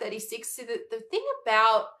like 5:36. So the thing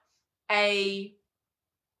about a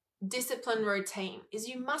discipline routine is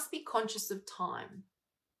you must be conscious of time.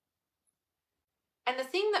 And the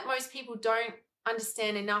thing that most people don't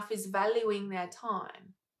understand enough is valuing their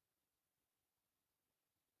time.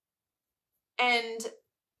 And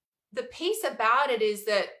the piece about it is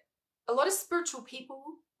that a lot of spiritual people,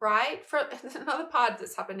 right? For another part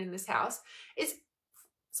that's happened in this house is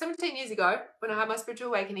 17 years ago when I had my spiritual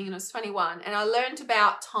awakening and I was 21, and I learned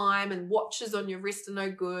about time, and watches on your wrist are no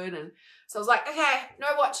good. And so I was like, okay, no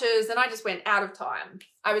watches. And I just went out of time.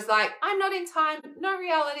 I was like, I'm not in time, no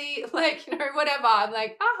reality, like, you know, whatever. I'm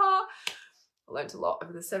like, aha. I learned a lot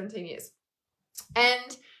over the 17 years.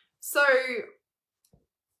 And so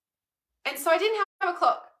I didn't have a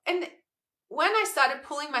clock. And when I started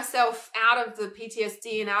pulling myself out of the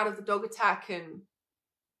PTSD and out of the dog attack and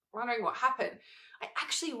wondering what happened, I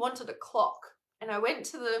actually wanted a clock. And I went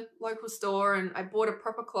to the local store and I bought a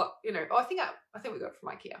proper clock, you know. I think we got it from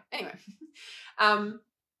IKEA. Anyway,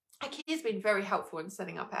 IKEA's been very helpful in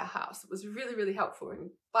setting up our house. It was really, really helpful in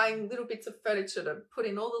buying little bits of furniture to put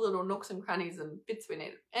in all the little nooks and crannies and bits we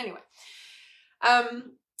needed. Anyway,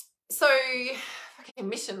 so fucking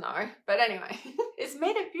mission though. But anyway, it's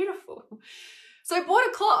made it beautiful. So I bought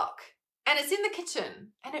a clock and it's in the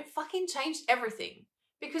kitchen and it fucking changed everything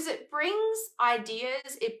because it brings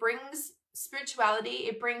ideas, it brings spirituality,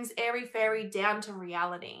 it brings airy-fairy down to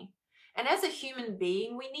reality. And as a human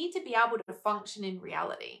being, we need to be able to function in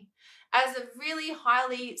reality. As a really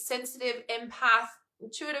highly sensitive empath,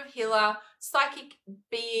 intuitive healer, psychic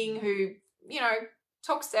being who, you know,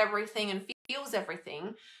 talks to everything and feels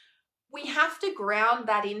everything, we have to ground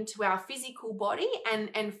that into our physical body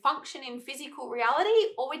and function in physical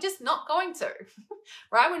reality, or we're just not going to,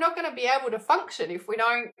 right? We're not going to be able to function if we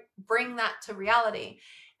don't bring that to reality.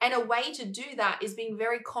 And a way to do that is being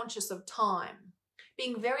very conscious of time,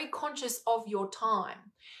 being very conscious of your time.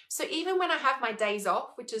 So even when I have my days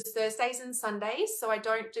off, which is Thursdays and Sundays, so I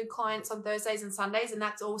don't do clients on Thursdays and Sundays, and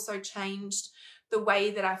that's also changed the way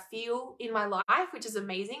that I feel in my life, which is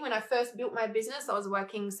amazing. When I first built my business, I was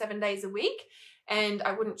working 7 days a week, and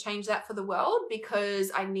I wouldn't change that for the world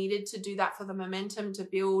because I needed to do that for the momentum to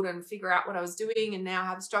build and figure out what I was doing and now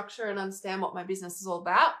have structure and understand what my business is all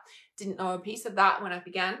about. Didn't know a piece of that when I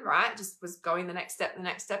began, right? Just was going the next step,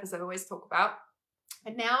 as I always talk about.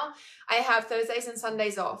 And now I have Thursdays and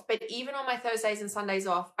Sundays off. But even on my Thursdays and Sundays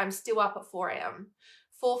off, I'm still up at 4 a.m.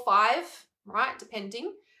 4, 5, right?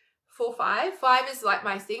 Depending. 4, 5. 5 is like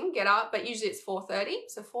my thing, get up, but usually it's 4:30.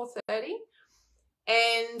 So 4:30.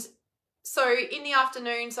 And so in the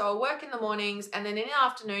afternoon, so I'll work in the mornings, and then in the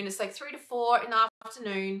afternoon, it's like 3 to 4 in the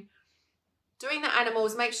afternoon, doing the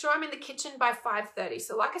animals, make sure I'm in the kitchen by 5:30.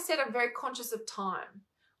 So like I said, I'm very conscious of time.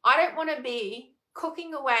 I don't want to be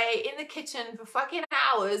cooking away in the kitchen for fucking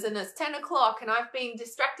hours and it's 10 o'clock and I've been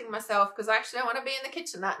distracting myself because I actually don't want to be in the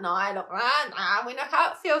kitchen that night. We know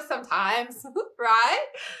how it feels sometimes, right?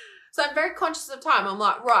 So I'm very conscious of time. I'm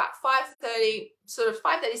like, right, 5:30, sort of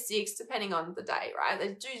 5:36, depending on the day, right?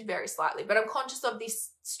 They do vary slightly, but I'm conscious of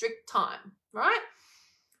this strict time, right?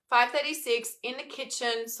 5:36 in the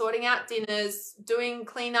kitchen, sorting out dinners,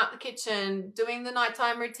 clean up the kitchen, doing the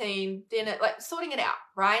nighttime routine, dinner, like sorting it out,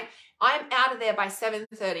 right? I'm out of there by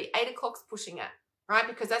 7:30, 8 o'clock's pushing it, right?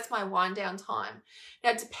 Because that's my wind down time.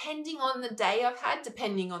 Now, depending on the day I've had,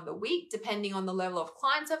 depending on the week, depending on the level of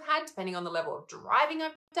clients I've had, depending on the level of driving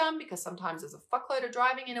I've done, because sometimes there's a fuckload of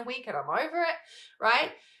driving in a week and I'm over it,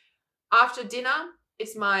 right? After dinner,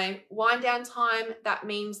 it's my wind down time. That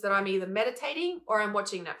means that I'm either meditating or I'm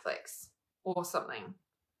watching Netflix or something.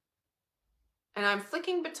 And I'm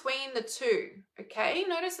flicking between the two, okay?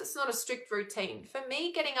 Notice it's not a strict routine. For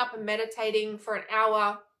me, getting up and meditating for an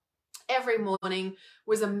hour every morning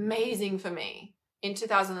was amazing for me in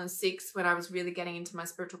 2006 when I was really getting into my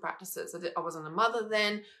spiritual practices. I wasn't a mother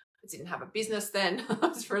then. I didn't have a business then. I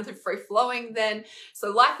was really free-flowing then. So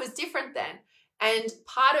life was different then. And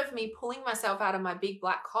part of me pulling myself out of my big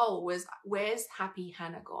black hole was, where's happy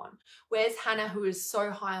Hannah gone? Where's Hannah who is so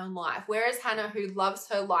high on life? Where is Hannah who loves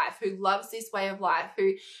her life, who loves this way of life,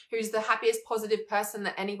 who's the happiest positive person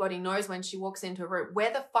that anybody knows when she walks into a room?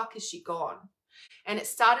 Where the fuck is she gone? And it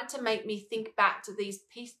started to make me think back to these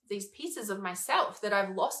pieces of myself that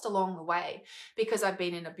I've lost along the way because I've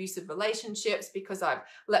been in abusive relationships, because I've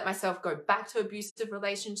let myself go back to abusive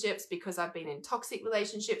relationships, because I've been in toxic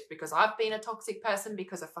relationships, because I've been a toxic person,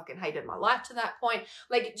 because I fucking hated my life to that point.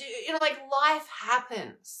 Like, you know, like life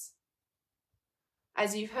happens.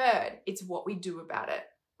 As you've heard, it's what we do about it,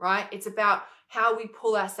 right? It's about how we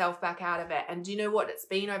pull ourselves back out of it. And do you know what it's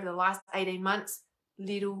been over the last 18 months?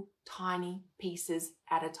 Little tiny pieces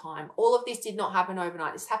at a time. All of this did not happen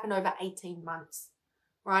overnight. This happened over 18 months,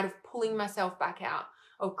 right? Of pulling myself back out,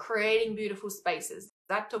 of creating beautiful spaces.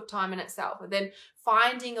 That took time in itself. And then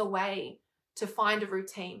finding a way to find a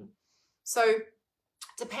routine. So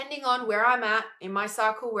depending on where I'm at in my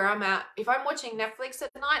cycle, where I'm at, if I'm watching Netflix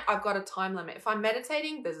at night, I've got a time limit. If I'm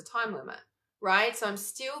meditating, there's a time limit, right? So I'm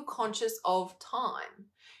still conscious of time.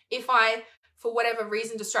 If I, for whatever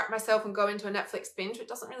reason, distract myself and go into a Netflix binge, which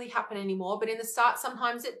doesn't really happen anymore, but in the start,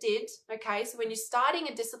 sometimes it did, okay? So when you're starting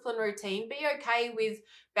a discipline routine, be okay with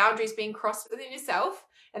boundaries being crossed within yourself.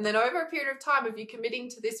 And then over a period of time, if you're committing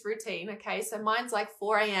to this routine, okay? So mine's like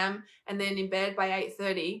 4 a.m. and then in bed by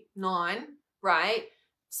 8:30, 9, right?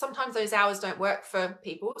 sometimes those hours don't work for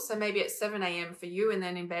people. So maybe it's 7 a.m. for you and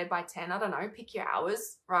then in bed by 10. I don't know, pick your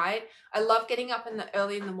hours, right? I love getting up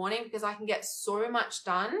early in the morning because I can get so much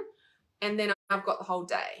done and then I've got the whole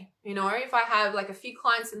day. You know, if I have like a few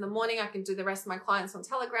clients in the morning, I can do the rest of my clients on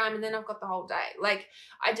Telegram and then I've got the whole day. Like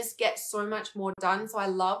I just get so much more done. So I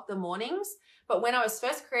love the mornings. But when I was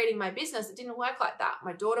first creating my business, it didn't work like that.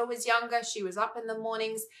 My daughter was younger. She was up in the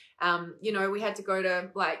mornings. You know, we had to go to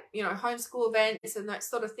like, you know, homeschool events and that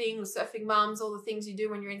sort of thing, surfing mums, all the things you do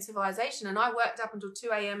when you're in civilization. And I worked up until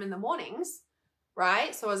 2 a.m. in the mornings,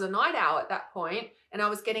 right? So I was a night owl at that point and I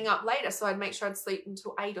was getting up later. So I'd make sure I'd sleep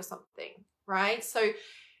until 8 or something, right? So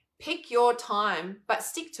pick your time, but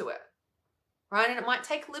stick to it, right? And it might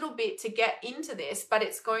take a little bit to get into this, but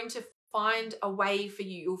it's going to find a way for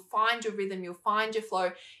you. You'll find your rhythm. You'll find your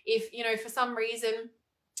flow. If, you know, for some reason,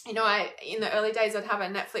 you know, in the early days, I'd have a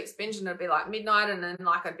Netflix binge and it'd be like midnight and then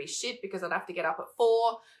like I'd be shit because I'd have to get up at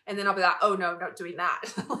 4 and then I'll be like, oh no, I'm not doing that.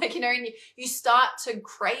 Like, you know, and you start to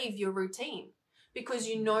crave your routine because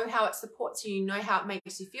you know how it supports you, you know how it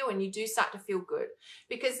makes you feel, and you do start to feel good.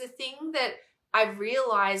 Because the thing that I've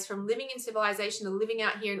realized from living in civilization and living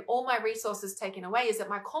out here and all my resources taken away is that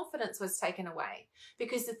my confidence was taken away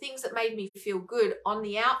because the things that made me feel good on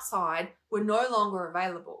the outside were no longer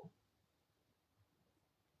available.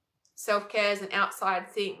 Self-care is an outside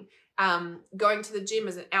thing. Going to the gym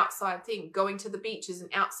is an outside thing. Going to the beach is an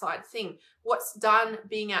outside thing. What's done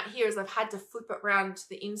being out here is I've had to flip it around to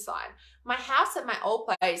the inside. My house at my old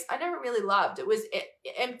place, I never really loved. It was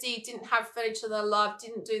empty, didn't have furniture that I loved,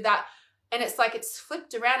 didn't do that. And it's like it's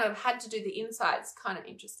flipped around and I've had to do the inside. It's kind of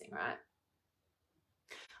interesting, right?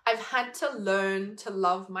 I've had to learn to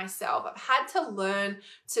love myself. I've had to learn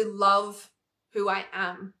to love who I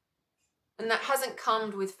am. And that hasn't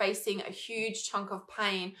come with facing a huge chunk of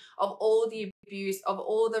pain, of all the abuse, of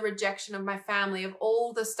all the rejection of my family, of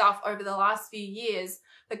all the stuff over the last few years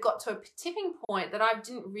that got to a tipping point that I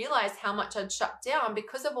didn't realize how much I'd shut down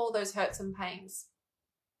because of all those hurts and pains.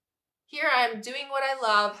 Here I am doing what I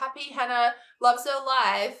love. Happy Hannah loves her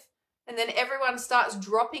life. And then everyone starts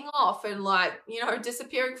dropping off and like, you know,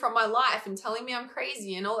 disappearing from my life and telling me I'm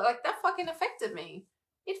crazy and all that. Like that fucking affected me.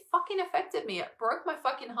 It fucking affected me. It broke my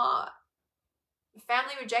fucking heart.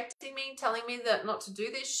 Family rejecting me, telling me that not to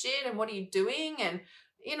do this shit and what are you doing? And,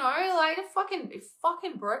 you know, like it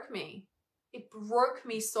fucking broke me. It broke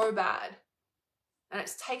me so bad. And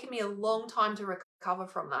it's taken me a long time to recover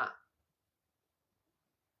from that.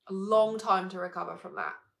 A long time to recover from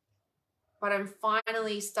that. But I'm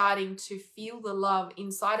finally starting to feel the love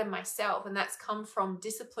inside of myself, and that's come from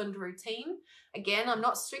disciplined routine. Again, I'm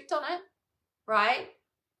not strict on it, right?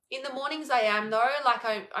 In the mornings I am though, like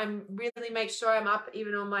I'm really make sure I'm up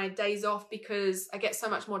even on my days off because I get so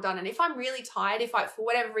much more done. And if I'm really tired, if for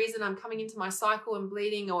whatever reason I'm coming into my cycle and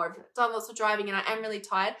bleeding or I've done lots of driving and I am really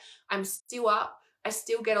tired, I'm still up. I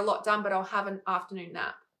still get a lot done, but I'll have an afternoon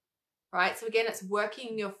nap. Right? So again, it's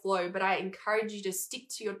working your flow, but I encourage you to stick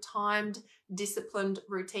to your timed, disciplined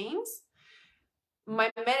routines.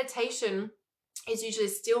 My meditation is usually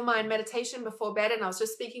still mind meditation before bed. And I was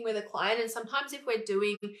just speaking with a client, and sometimes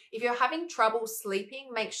if you're having trouble sleeping,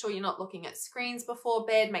 make sure you're not looking at screens before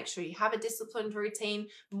bed. Make sure you have a disciplined routine,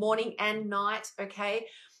 morning and night, okay?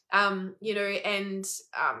 You know, and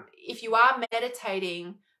if you are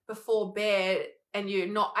meditating before bed, and you're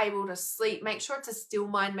not able to sleep, make sure it's a still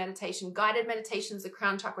mind meditation. Guided meditations, the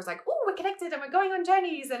crown chakra is like, oh, we're connected and we're going on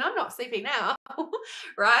journeys and I'm not sleeping now,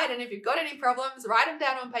 right? And if you've got any problems, write them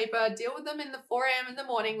down on paper, deal with them in the 4 a.m. in the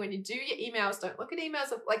morning when you do your emails. Don't look at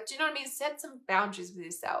emails. Like, do you know what I mean? Set some boundaries with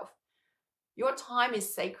yourself. Your time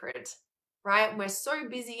is sacred, right? And we're so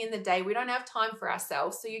busy in the day, we don't have time for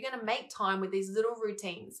ourselves. So you're going to make time with these little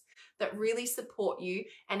routines that really support you,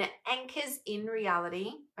 and it anchors in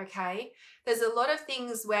reality, okay? There's a lot of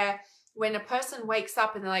things where when a person wakes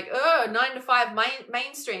up and they're like, oh, 9 to 5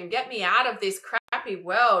 mainstream, get me out of this crappy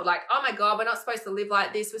world. Like, oh my God, we're not supposed to live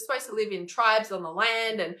like this. We're supposed to live in tribes on the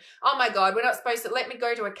land. And oh my God, we're not supposed to let me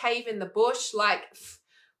go to a cave in the bush. Like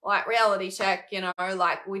reality check, you know,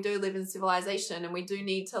 like we do live in civilization and we do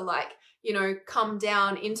need to like, you know, come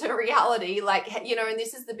down into reality, like, you know, and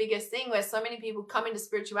this is the biggest thing where so many people come into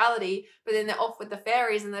spirituality, but then they're off with the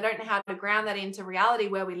fairies and they don't know how to ground that into reality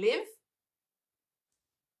where we live.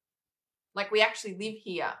 Like we actually live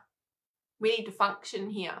here. We need to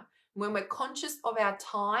function here. When we're conscious of our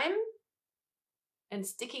time and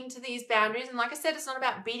sticking to these boundaries, and like I said, it's not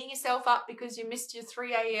about beating yourself up because you missed your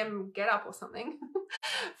 3 a.m. get up or something,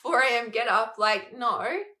 4 a.m. get up, like, no.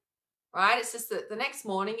 Right? It's just that the next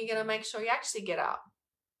morning you're going to make sure you actually get up.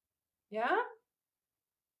 Yeah?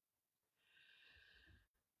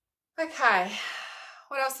 Okay.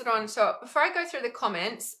 what else did I want to show? Before I go through the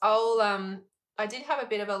comments, I did have a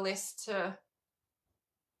bit of a list to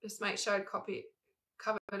just make sure I'd covered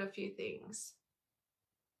a few things.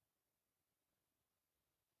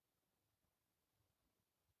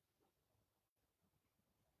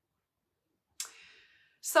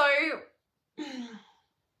 So, okay,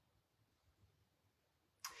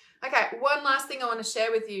 one last thing I want to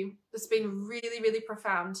share with you that's been really, really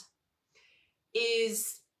profound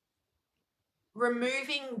is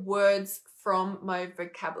removing words from my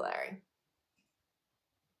vocabulary.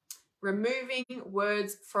 Removing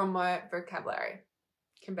words from my vocabulary.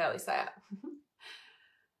 Can barely say it.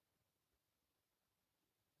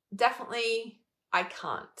 Definitely, I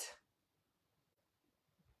can't.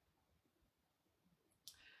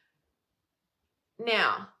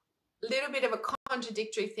 Now, a little bit of a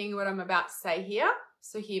contradictory thing what I'm about to say here,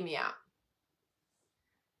 so hear me out.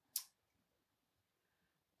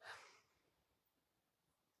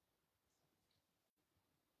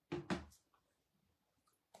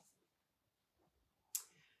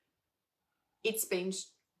 It's been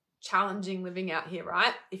challenging living out here,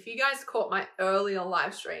 right? If you guys caught my earlier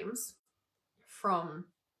live streams from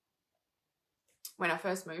when I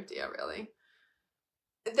first moved here, really,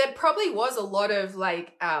 there probably was a lot of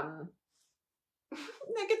like negativity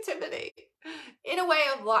in a way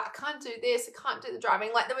of like, I can't do this, I can't do the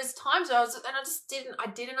driving. Like there was times where I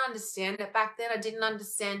didn't understand it back then. I didn't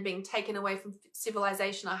understand being taken away from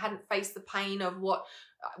civilization. I hadn't faced the pain of what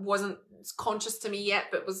wasn't conscious to me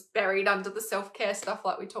yet, but was buried under the self-care stuff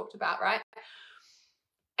like we talked about, right?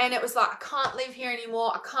 And it was like, I can't live here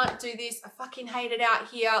anymore. I can't do this. I fucking hate it out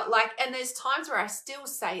here. Like, and there's times where I still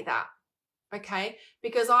say that, okay?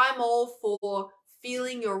 Because I'm all for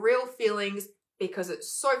feeling your real feelings because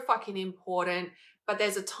it's so fucking important. But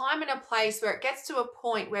there's a time and a place where it gets to a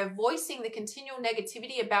point where voicing the continual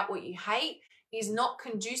negativity about what you hate is not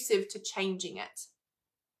conducive to changing it.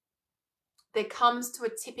 There comes to a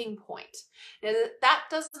tipping point. Now, that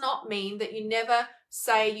does not mean that you never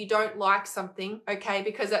say you don't like something, okay?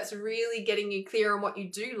 Because that's really getting you clear on what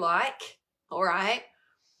you do like, all right?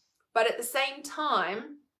 But at the same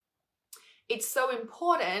time, it's so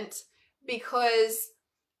important because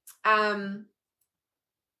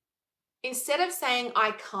instead of saying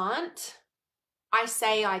I can't, I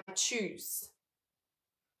say I choose.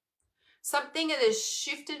 Something that has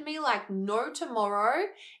shifted me like no tomorrow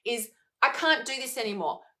is I can't do this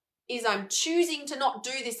anymore, is I'm choosing to not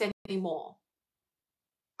do this anymore.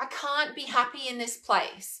 I can't be happy in this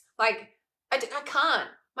place. Like, I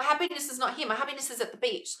can't. My happiness is not here. My happiness is at the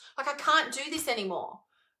beach. Like, I can't do this anymore.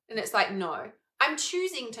 And it's like, no, I'm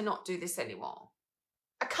choosing to not do this anymore.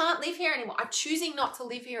 I can't live here anymore. I'm choosing not to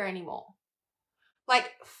live here anymore.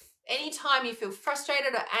 Like, anytime you feel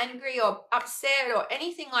frustrated or angry or upset or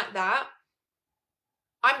anything like that,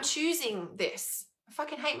 I'm choosing this. I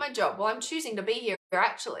fucking hate my job. Well, I'm choosing to be here,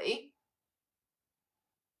 actually.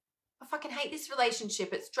 I fucking hate this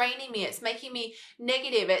relationship. It's draining me. It's making me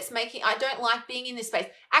negative. I don't like being in this space.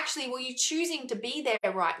 Actually, well, you're choosing to be there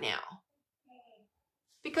right now.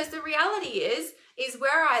 Because the reality is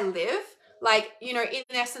where I live, like, you know, in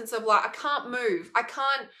essence of like, I can't move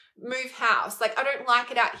house. Like, I don't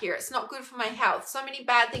like it out here. It's not good for my health. So many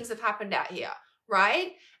bad things have happened out here,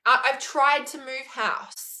 right? I've tried to move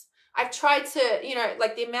house. I've tried to, you know,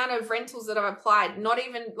 like the amount of rentals that I've applied, not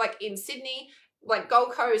even like in Sydney, like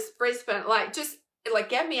Gold Coast, Brisbane, like just like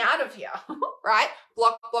get me out of here, right?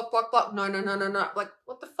 Block. No. Like,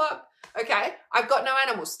 what the fuck? Okay, I've got no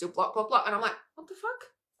animals, still block. And I'm like, what the fuck,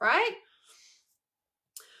 right?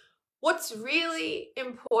 What's really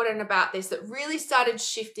important about this that really started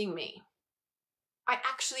shifting me, I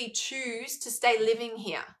actually choose to stay living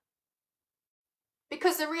here.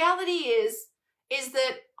 Because the reality is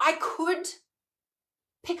that I could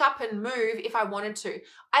pick up and move if I wanted to.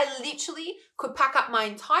 I literally could pack up my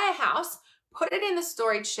entire house, put it in the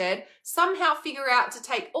storage shed, somehow figure out to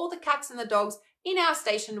take all the cats and the dogs in our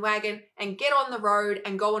station wagon and get on the road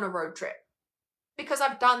and go on a road trip. Because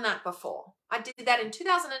I've done that before. I did that in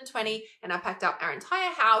 2020 and I packed up our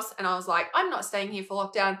entire house and I was like, I'm not staying here for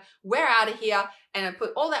lockdown. We're out of here. And I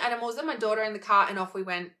put all the animals and my daughter in the car and off we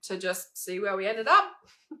went to just see where we ended up,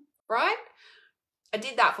 right? I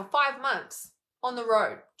did that for 5 months on the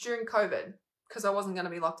road during COVID because I wasn't going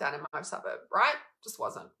to be locked down in my suburb, right? Just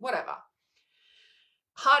wasn't. Whatever.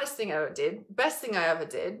 Hardest thing I ever did. Best thing I ever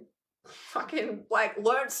did. Fucking like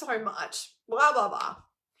learned so much. Blah, blah, blah.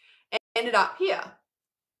 And ended up here.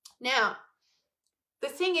 Now, the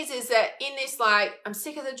thing is that in this, like, I'm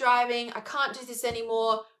sick of the driving. I can't do this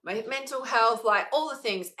anymore. My mental health, like all the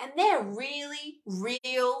things. And they're really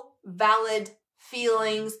real, valid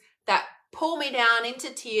feelings that pull me down into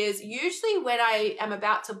tears. Usually when I am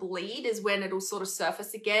about to bleed is when it'll sort of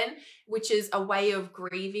surface again, which is a way of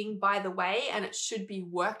grieving, by the way, and it should be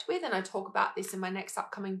worked with. And I talk about this in my next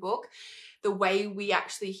upcoming book, the way we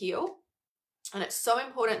actually heal. And it's so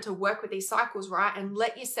important to work with these cycles, right? And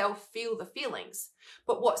let yourself feel the feelings.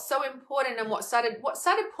 But what's so important and what started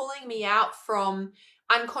pulling me out from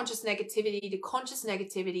unconscious negativity to conscious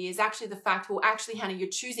negativity is actually the fact, well, actually, Hannah, you're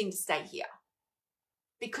choosing to stay here.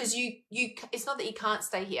 Because it's not that you can't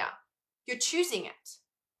stay here. You're choosing it.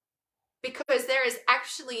 Because there is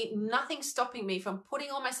actually nothing stopping me from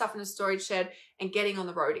putting all my stuff in a storage shed and getting on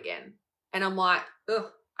the road again. And I'm like, ugh,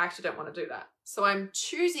 I actually don't want to do that. So I'm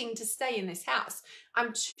choosing to stay in this house.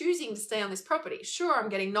 I'm choosing to stay on this property. Sure, I'm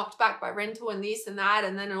getting knocked back by rental and this and that,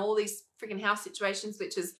 and then all these freaking house situations,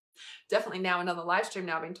 which is definitely now another live stream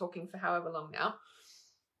now. I've been talking for however long now.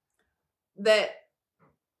 That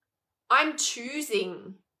I'm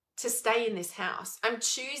choosing to stay in this house. I'm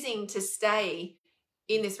choosing to stay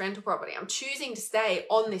in this rental property. I'm choosing to stay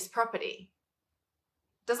on this property.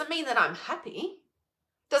 Doesn't mean that I'm happy.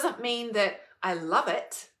 Doesn't mean that I love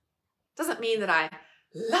it. Doesn't mean that I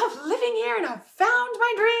love living here and I've found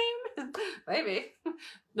my dream. Maybe.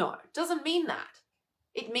 No, it doesn't mean that.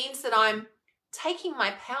 It means that I'm taking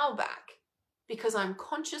my power back because I'm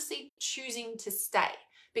consciously choosing to stay.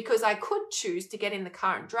 Because I could choose to get in the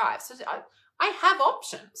car and drive. So I have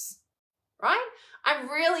options, right? I'm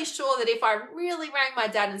really sure that if I really rang my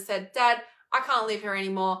dad and said, Dad, I can't live here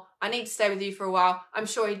anymore. I need to stay with you for a while. I'm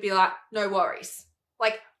sure he'd be like, no worries.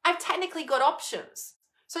 Like, I've technically got options.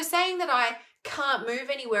 So saying that I can't move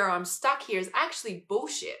anywhere or I'm stuck here is actually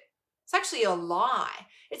bullshit. It's actually a lie.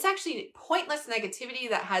 It's actually pointless negativity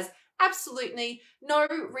that has absolutely no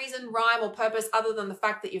reason, rhyme, or purpose other than the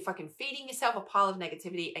fact that you're fucking feeding yourself a pile of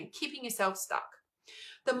negativity and keeping yourself stuck.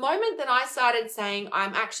 The moment that I started saying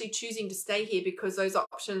I'm actually choosing to stay here because those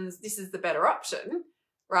options, this is the better option,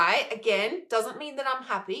 right? Again, doesn't mean that I'm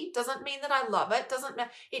happy, doesn't mean that I love it,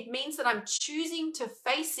 it means that I'm choosing to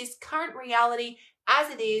face this current reality as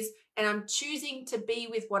it is, and I'm choosing to be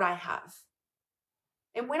with what I have.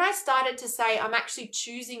 And when I started to say I'm actually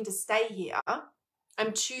choosing to stay here,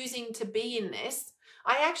 I'm choosing to be in this,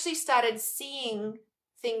 I actually started seeing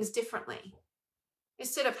things differently.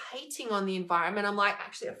 Instead of hating on the environment, I'm like,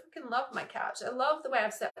 actually, I fucking love my couch. I love the way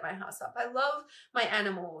I've set my house up. I love my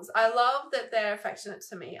animals. I love that they're affectionate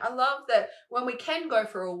to me. I love that when we can go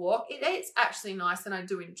for a walk, it's actually nice and I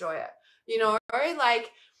do enjoy it. You know, like,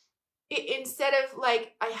 instead of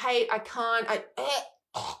like, I hate, I can't,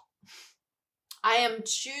 I am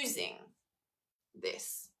choosing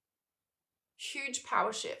this. Huge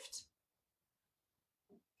power shift.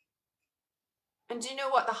 And do you know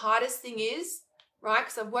what the hardest thing is? Right?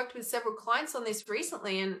 Because I've worked with several clients on this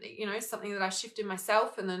recently, and, you know, something that I shifted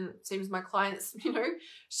myself, and then it seems my clients, you know,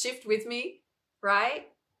 shift with me, right?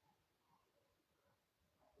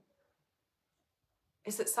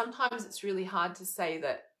 Is that sometimes it's really hard to say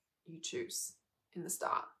that you choose in the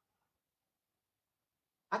start.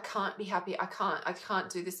 I can't be happy. I can't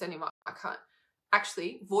do this anymore. I can't.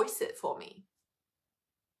 Actually, voice it for me.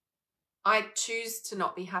 I choose to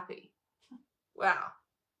not be happy. Wow.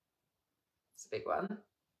 It's a big one.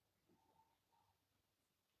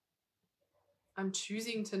 I'm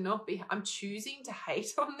choosing to not be, I'm choosing to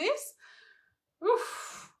hate on this.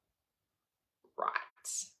 Oof. Right.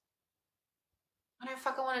 I don't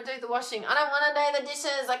fucking want to do the washing. I don't want to do the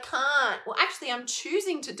dishes. I can't. Well, actually, I'm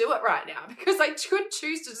choosing to do it right now because I could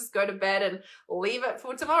choose to just go to bed and leave it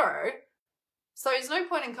for tomorrow. So there's no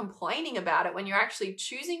point in complaining about it when you're actually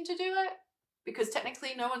choosing to do it, because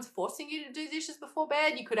technically no one's forcing you to do dishes before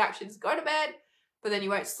bed. You could actually just go to bed, but then you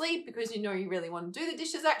won't sleep because you know you really want to do the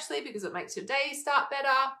dishes actually because it makes your day start better.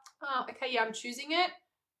 Oh, okay, yeah, I'm choosing it.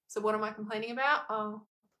 So what am I complaining about? Oh.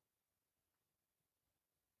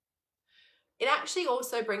 It actually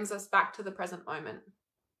also brings us back to the present moment.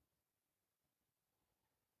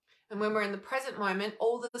 And when we're in the present moment,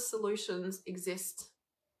 all the solutions exist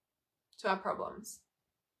to our problems.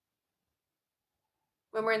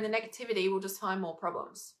 When we're in the negativity, we'll just find more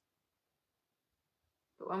problems.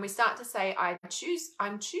 But when we start to say, I'm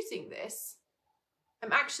choosing this,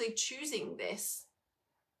 I'm actually choosing this.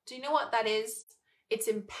 Do you know what that is? It's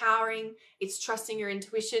empowering, it's trusting your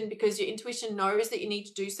intuition, because your intuition knows that you need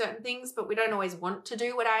to do certain things, but we don't always want to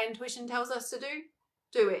do what our intuition tells us to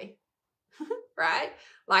do we? Right?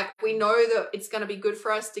 Like, we know that it's going to be good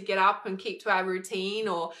for us to get up and keep to our routine,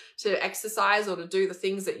 or to exercise, or to do the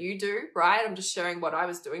things that you do, right? I'm just sharing what I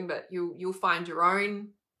was doing, but you'll find your own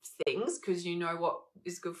things because you know what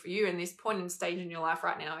is good for you in this point and stage in your life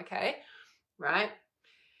right now, okay? Right?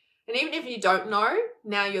 And even if you don't know,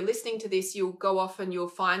 now you're listening to this, you'll go off and you'll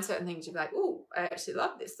find certain things. You'll be like, oh, I actually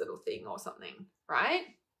love this little thing or something, right?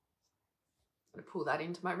 I'm going to pull that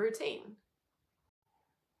into my routine.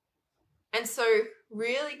 And so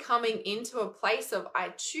really coming into a place of I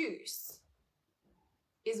choose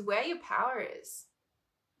is where your power is.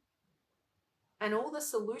 And all the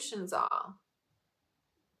solutions are.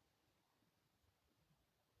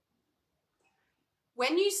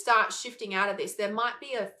 When you start shifting out of this, there might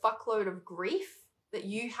be a fuckload of grief that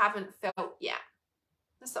you haven't felt yet.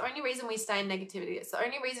 That's the only reason we stay in negativity. It's the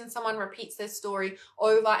only reason someone repeats their story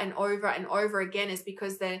over and over and over again is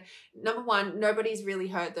because they're, number one, nobody's really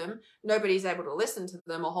heard them. Nobody's able to listen to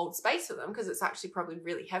them or hold space for them because it's actually probably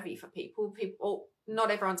really heavy for people. Not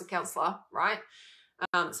everyone's a counselor, right?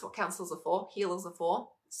 That's what counselors are for. Healers are for.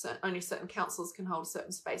 So only certain counselors can hold a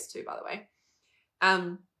certain space too, by the way.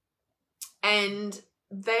 And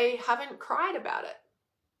they haven't cried about it.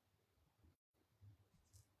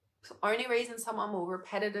 It's the only reason someone will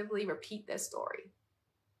repetitively repeat their story.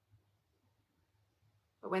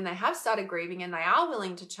 But when they have started grieving and they are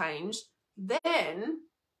willing to change, then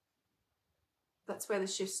that's where the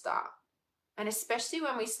shifts start. And especially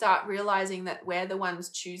when we start realizing that we're the ones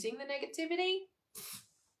choosing the negativity,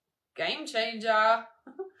 game changer.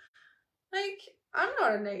 Like, I'm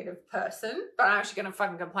not a negative person, but I'm actually going to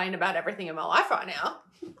fucking complain about everything in my life right now.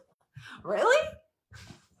 Really?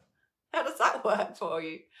 How does that work for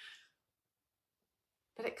you?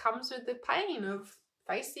 But it comes with the pain of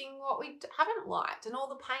facing what we haven't liked and all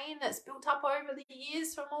the pain that's built up over the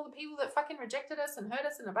years from all the people that fucking rejected us and hurt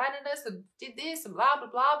us and abandoned us and did this and blah,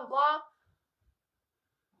 blah, blah, blah, blah.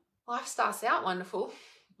 Life starts out wonderful,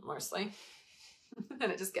 mostly.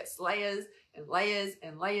 And it just gets layers and layers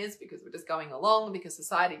and layers because we're just going along, because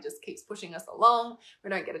society just keeps pushing us along. We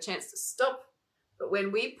don't get a chance to stop. But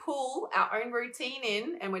when we pull our own routine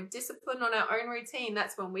in and we're disciplined on our own routine,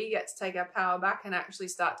 that's when we get to take our power back and actually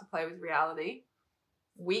start to play with reality.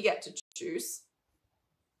 We get to choose.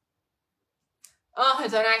 Oh, I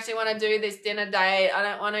don't actually want to do this dinner date. I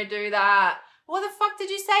don't want to do that. What the fuck did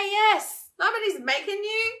you say yes? Nobody's making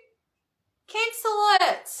you. Cancel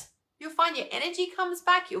it. You'll find your energy comes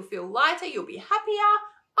back. You'll feel lighter. You'll be happier.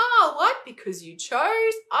 Oh, what? Because you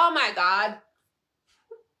chose? Oh my God.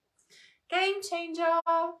 Game changer.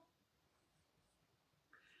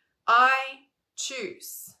 I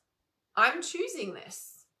choose. I'm choosing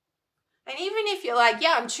this. And even if you're like,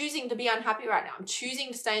 yeah, I'm choosing to be unhappy right now. I'm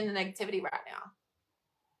choosing to stay in the negativity right now.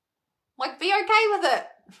 Like, be okay with it.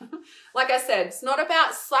 Like I said, it's not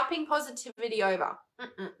about slapping positivity over.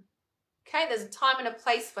 Okay, there's a time and a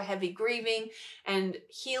place for heavy grieving and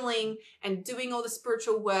healing and doing all the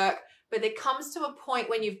spiritual work. But there comes to a point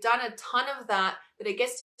when you've done a ton of that it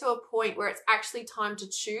gets to a point where it's actually time to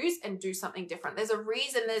choose and do something different. There's a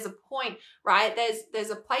reason, there's a point, right?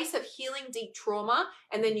 There's a place of healing deep trauma,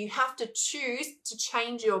 and then you have to choose to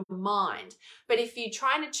change your mind. But if you're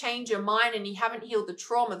trying to change your mind and you haven't healed the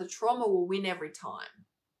trauma will win every time.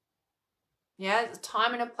 Yeah, there's a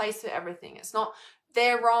time and a place for everything. It's not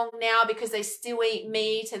they're wrong now because they still eat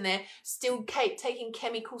meat and they're still taking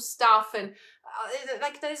chemical stuff, and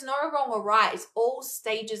like there's no wrong or right. It's all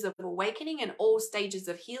stages of awakening and all stages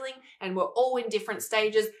of healing, and we're all in different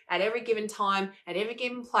stages at every given time, at every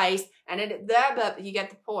given place, and you get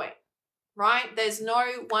the point, right? There's no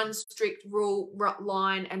one strict rule,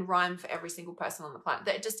 line, and rhyme for every single person on the planet.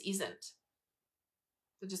 There just isn't.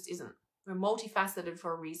 There just isn't. We're multifaceted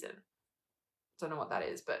for a reason. Don't know what that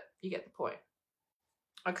is, but you get the point.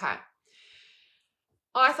 Okay.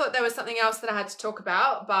 I thought there was something else that I had to talk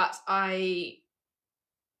about, but I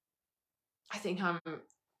think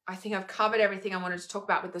I've covered everything I wanted to talk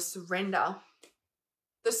about with the surrender.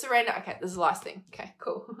 The surrender. Okay, this is the last thing. Okay,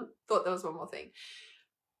 cool. Thought there was one more thing.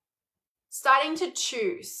 Starting to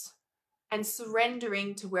choose and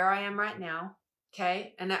surrendering to where I am right now.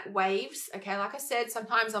 Okay, and that waves. Okay, like I said,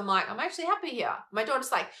 sometimes I'm like, I'm actually happy here. My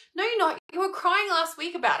daughter's like, no, you're not. You were crying last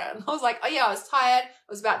week about it. And I was like, oh yeah, I was tired. I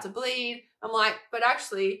was about to bleed. I'm like, but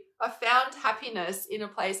actually, I found happiness in a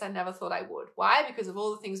place I never thought I would. Why? Because of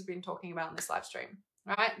all the things we've been talking about in this live stream,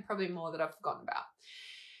 right? And probably more that I've forgotten about.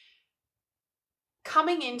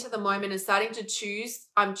 Coming into the moment and starting to choose,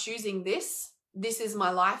 I'm choosing this. This is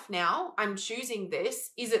my life now. I'm choosing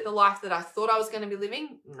this. Is it the life that I thought I was going to be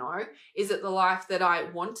living? No. Is it the life that I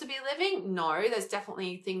want to be living? No. There's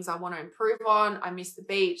definitely things I want to improve on. I miss the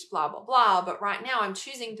beach, blah, blah, blah. But right now I'm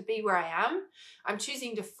choosing to be where I am. I'm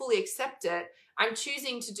choosing to fully accept it. I'm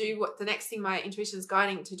choosing to do what the next thing my intuition is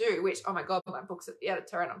guiding to do, which, oh my God, my book's at the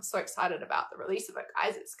editor and I'm so excited about the release of it,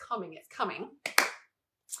 guys. It's coming. It's coming.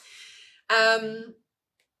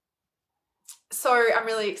 So I'm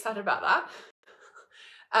really excited about that.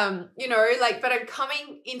 You know, like, but I'm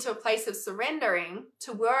coming into a place of surrendering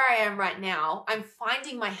to where I am right now. I'm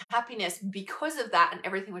finding my happiness because of that and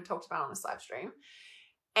everything we talked about on this live stream.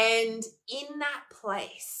 And in that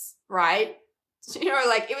place, right, you know,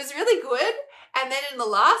 like, it was really good. And then in the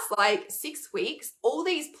last like 6 weeks, all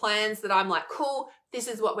these plans that I'm like, cool, this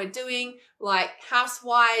is what we're doing, like house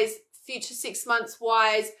wise, future 6 months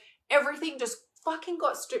wise, everything just fucking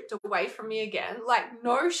got stripped away from me again. Like,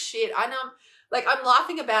 no shit. I know, like, I'm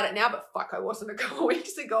laughing about it now, but fuck, I wasn't a couple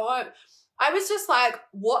weeks ago. I was just like,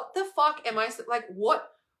 what the fuck am I, like, what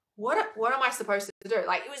am I supposed to do?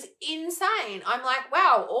 Like, it was insane. I'm like,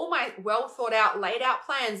 wow, all my well thought out, laid out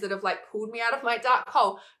plans that have like pulled me out of my dark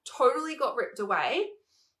hole totally got ripped away.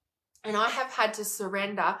 And I have had to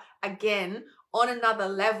surrender again on another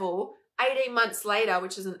level 18 months later,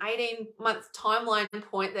 which is an 18-month timeline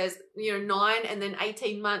point. There's, you know, 9 and then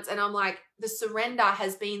 18 months. And I'm like, the surrender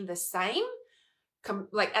has been the same.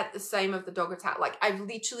 Like at the same of the dog attack. Like, I've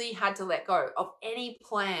literally had to let go of any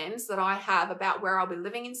plans that I have about where I'll be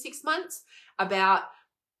living in 6 months, about,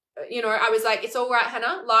 you know, I was like, it's all right,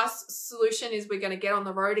 Hannah, last solution is we're going to get on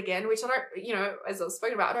the road again, which I don't, you know, as I was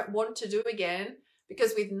speaking about, I don't want to do again,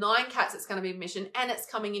 because with 9 cats, it's going to be a mission, and it's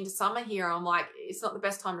coming into summer here. I'm like, it's not the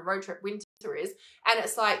best time to road trip, winter is. And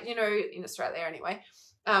it's like, you know, in Australia anyway,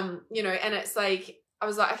 you know, and it's like, I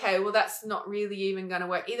was like, okay, well, that's not really even going to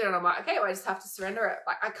work either. And I'm like, okay, well, I just have to surrender it.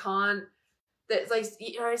 Like, I can't, that's like,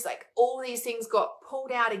 you know, it's like all these things got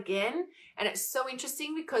pulled out again. And it's so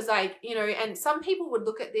interesting because, like, you know, and some people would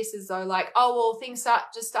look at this as though like, oh, well, things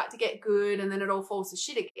start to get good and then it all falls to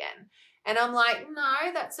shit again. And I'm like,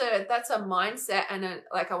 no, that's a mindset and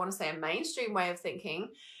I want to say a mainstream way of thinking.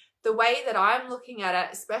 The way that I'm looking at it,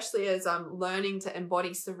 especially as I'm learning to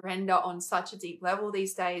embody surrender on such a deep level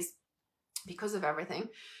these days, because of everything,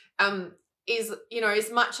 is, you know,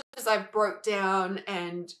 as much as I've broke down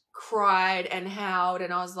and cried and howled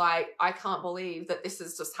and I was like, I can't believe that this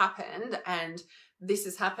has just happened and this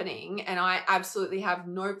is happening and I absolutely have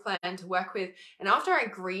no plan to work with. And after I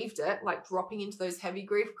grieved it, like dropping into those heavy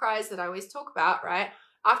grief cries that I always talk about, right?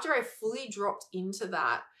 After I fully dropped into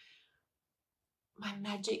that, my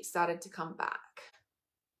magic started to come back.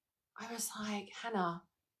 I was like, Hannah,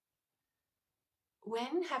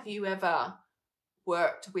 when have you ever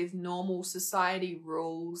worked with normal society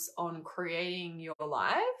rules on creating your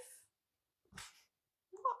life?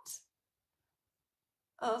 What?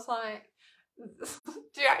 I was like,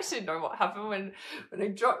 do you actually know what happened when I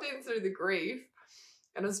dropped in through the grief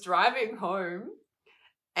and I was driving home,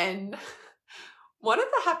 and one of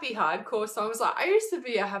the happy hardcore songs, like, I used to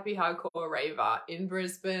be a happy hardcore raver in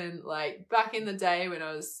Brisbane, like back in the day when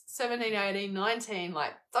I was 17, 18, 19,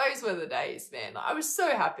 like those were the days, man. Like, I was so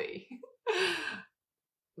happy.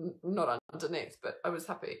 Not underneath, but I was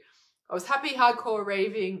happy. I was happy hardcore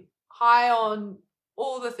raving, high on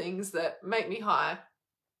all the things that make me high,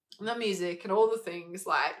 the music and all the things,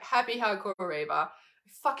 like happy hardcore raver. I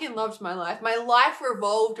fucking loved my life. My life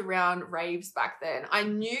revolved around raves back then. I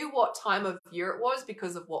knew what time of year it was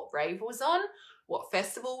because of what rave was on, what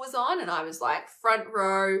festival was on, and I was like front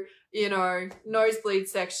row, you know, nosebleed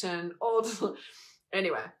section, all the...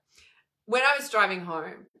 Anyway, when I was driving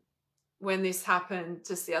home, when this happened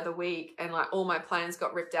just the other week and like all my plans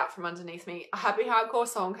got ripped out from underneath me, a happy hardcore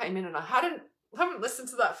song came in and I haven't listened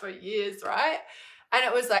to that for years, right? And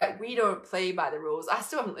it was like, we don't play by the rules. I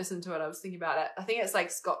still haven't listened to it. I was thinking about it. I think it's like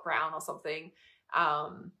Scott Brown or something.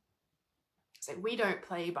 It's like, we don't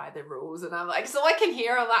play by the rules. And I'm like, so I can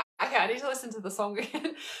hear, I'm like, okay, I need to listen to the song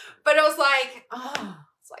again. But it was like, oh,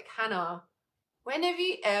 it's like, Hannah, when have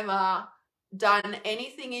you ever done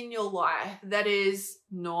anything in your life that is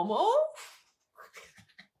normal?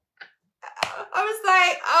 I was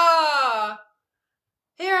like, oh,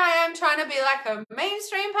 here I am trying to be like a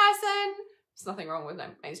mainstream person. There's nothing wrong with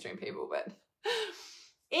mainstream people, but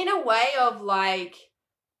in a way of like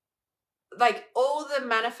all the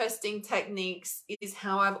manifesting techniques is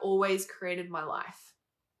how I've always created my life.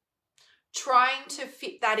 Trying to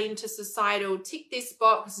fit that into societal, tick this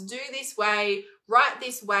box, do this way, write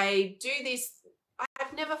this way, do this.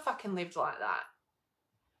 I've never fucking lived like that.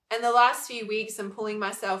 And the last few weeks I'm pulling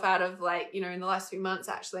myself out of, like, you know, in the last few months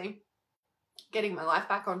actually, getting my life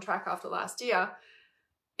back on track after last year,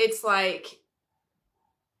 it's like,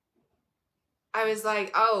 I was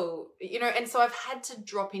like, oh, you know, and so I've had to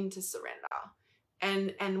drop into surrender.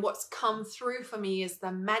 And what's come through for me is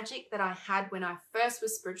the magic that I had when I first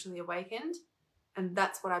was spiritually awakened. And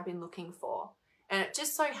that's what I've been looking for. And it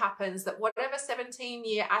just so happens that whatever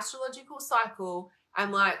 17-year astrological cycle,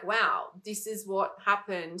 I'm like, wow, this is what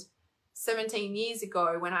happened 17 years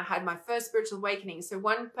ago when I had my first spiritual awakening. So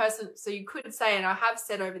you could say, and I have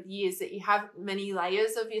said over the years, that you have many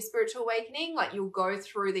layers of your spiritual awakening. Like you'll go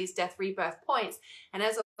through these death rebirth points. And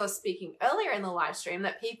as I was speaking earlier in the live stream,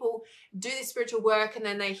 that people do this spiritual work and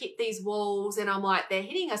then they hit these walls, and I'm like, they're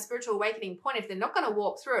hitting a spiritual awakening point. If they're not going to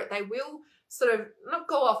walk through it, they will sort of not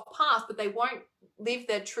go off path, but they won't live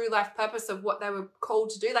their true life purpose of what they were called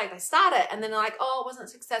to do. Like they start it and then they're like, oh, it wasn't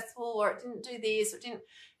successful, or it didn't do this, or it didn't.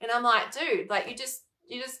 And I'm like, dude, like you just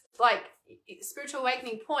like spiritual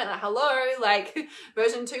awakening point, like hello, like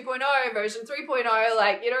version 2.0, version 3.0,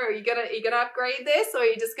 like, you know, are you gonna upgrade this, or are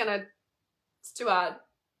you just gonna, it's too hard.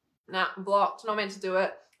 Nah, I'm blocked, not meant to do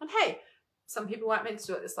it. And hey, some people weren't meant to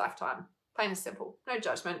do it this lifetime. Plain and simple. No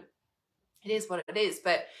judgment. It is what it is.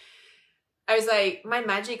 But I was like, my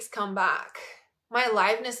magic's come back. My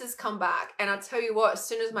aliveness has come back. And I'll tell you what, as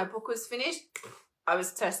soon as my book was finished, I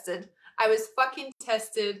was tested. I was fucking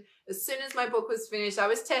tested. As soon as my book was finished, I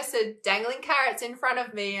was tested, dangling carrots in front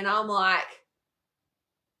of me. And I'm like,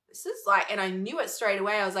 this is like, and I knew it straight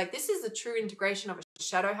away. I was like, this is the true integration of a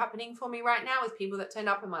shadow happening for me right now with people that turned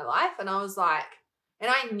up in my life. And I was like,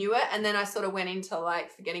 and I knew it. And then I sort of went into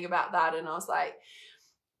like forgetting about that. And I was like,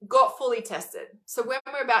 got fully tested. So when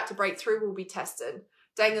we're about to break through, we'll be tested.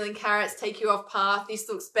 Dangling carrots take you off path. This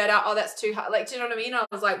looks better. Oh, that's too hard. Like, do you know what I mean? I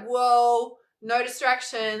was like, whoa, no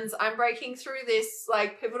distractions. I'm breaking through this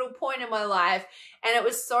like pivotal point in my life. And it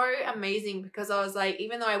was so amazing because I was like,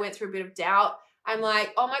 even though I went through a bit of doubt, I'm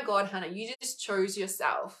like, oh my God, Hannah, you just chose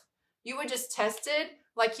yourself. You were just tested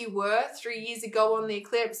like you were 3 years ago on the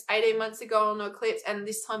eclipse, 18 months ago on the eclipse, and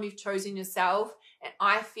this time you've chosen yourself. And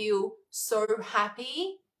I feel so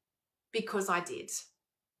happy because I did.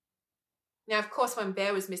 Now, of course, when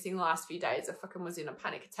Bear was missing the last few days, I fucking was in a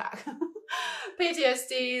panic attack.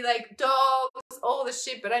 PTSD, like dogs, all the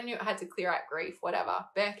shit, but I knew I had to clear out grief, whatever.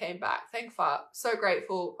 Bear came back. Thank fuck. So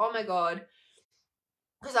grateful. Oh my God.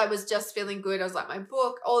 Because I was just feeling good. I was like, my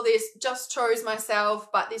book, all this, just chose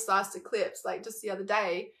myself, but this last eclipse, like just the other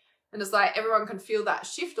day, and it's like everyone can feel that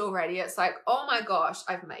shift already. It's like, oh my gosh,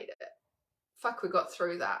 I've made it. Fuck, we got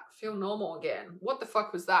through that. Feel normal again. What the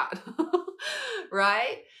fuck was that?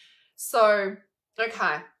 Right? So,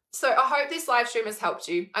 okay. So I hope this live stream has helped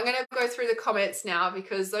you. I'm going to go through the comments now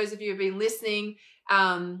because those of you who have been listening,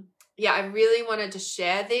 yeah, I really wanted to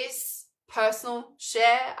share this. Personal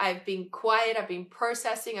share. I've been quiet. I've been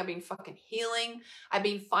processing. I've been fucking healing. I've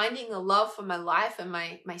been finding the love for my life and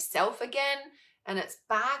myself again. And it's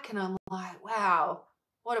back. And I'm like, wow,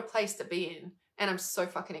 what a place to be in. And I'm so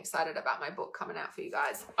fucking excited about my book coming out for you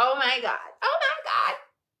guys. Oh my God. Oh my God.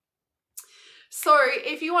 So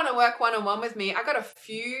if you want to work one-on-one with me, I got a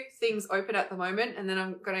few things open at the moment, and then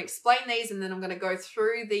I'm going to explain these, and then I'm going to go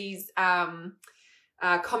through these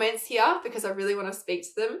comments here because I really want to speak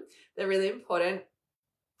to them. They're really important.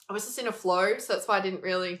 I was just in a flow, so that's why I didn't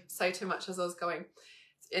really say too much as I was going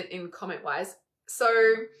in comment-wise. So,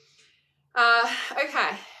 okay.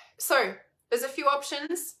 So there's a few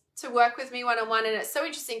options to work with me one-on-one, and it's so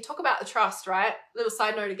interesting. Talk about the trust, right? Little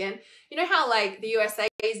side note again. You know how like the USA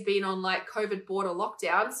has been on like COVID border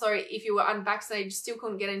lockdown, so if you were unvaccinated, you still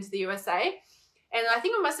couldn't get into the USA. And I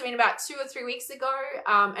think it must have been about 2 or 3 weeks ago,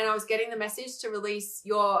 and I was getting the message to release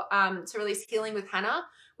Healing with Hannah,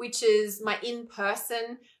 which is my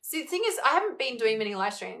in-person. See, the thing is, I haven't been doing many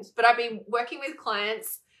live streams, but I've been working with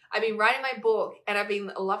clients, I've been writing my book, and I've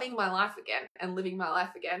been loving my life again and living my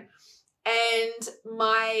life again. And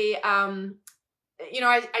my, you know,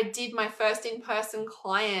 I did my first in-person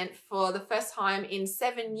client for the first time in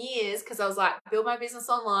 7 years because I was like, build my business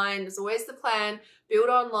online. There's always the plan, build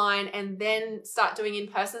online, and then start doing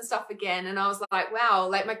in-person stuff again. And I was like, wow,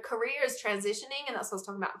 like my career is transitioning. And that's what I was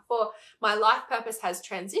talking about before. My life purpose has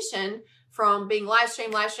transitioned from being live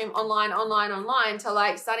stream, online to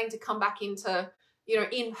like starting to come back into, you know,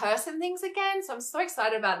 in-person things again. So I'm so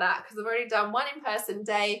excited about that because I've already done one in-person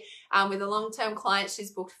day with a long-term client.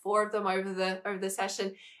 She's booked 4 of them over the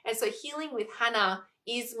session. And so Healing with Hannah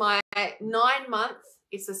is my 9-month,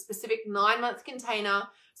 it's a specific 9-month container.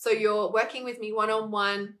 So you're working with me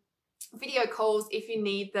one-on-one, video calls if you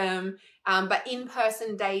need them, but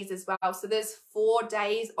in-person days as well. So there's 4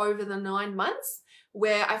 days over the 9 months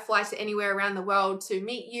where I fly to anywhere around the world to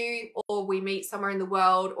meet you, or we meet somewhere in the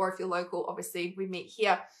world, or if you're local, obviously we meet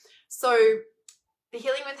here. So the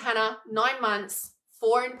Healing with Hannah, 9 months,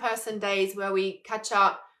 4 in-person days where we catch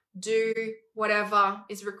up, do whatever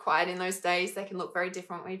is required in those days. They can look very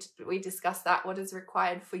different. We discuss that, what is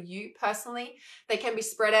required for you personally. They can be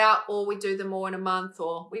spread out, or we do them all in a month,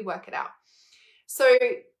 or we work it out. So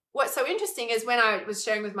what's so interesting is when I was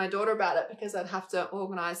sharing with my daughter about it, because I'd have to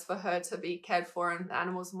organize for her to be cared for and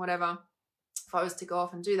animals and whatever, if I was to go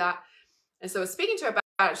off and do that. And so I was speaking to her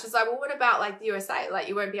about it. She's like, well, what about like the USA? Like,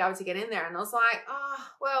 you won't be able to get in there. And I was like, oh,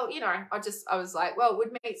 well, you know, I was like, well,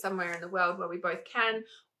 we'd meet somewhere in the world where we both can,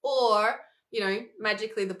 or, you know,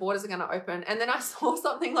 magically the borders are going to open. And then I saw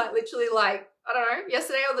something like literally like, I don't know,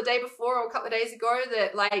 yesterday or the day before or a couple of days ago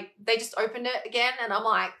that like they just opened it again. And I'm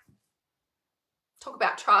like, talk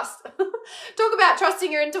about trust. Talk about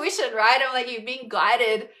trusting your intuition, right? I'm like, you're being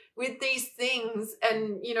guided with these things,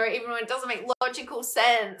 and you know, even when it doesn't make logical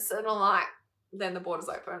sense, and I'm like, then the borders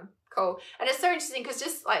open. Cool. And it's so interesting because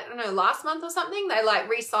just like, I don't know, last month or something, they like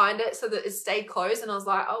re-signed it so that it stayed closed, and I was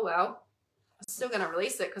like, oh well, I'm still going to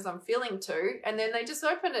release it because I'm feeling to, and then they just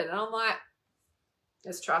opened it, and I'm like,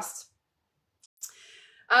 there's trust.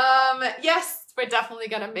 Yes, we're definitely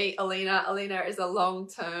going to meet Alina. Alina is a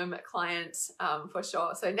long-term client for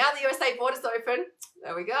sure. So now the USA borders open.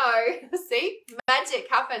 There we go. See, magic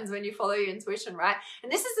happens when you follow your intuition, right?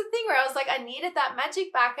 And this is the thing where I was like, I needed that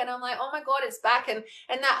magic back, and I'm like, oh my God, it's back. And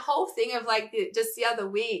that whole thing of like just the other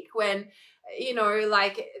week when, you know,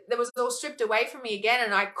 like there was all stripped away from me again,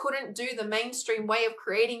 and I couldn't do the mainstream way of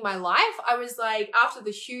creating my life. I was like, after the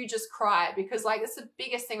hugest cry, because like it's the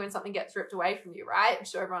biggest thing when something gets ripped away from you, right? I'm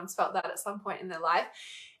sure everyone's felt that at some point in their life.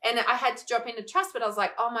 And I had to drop into trust, but I was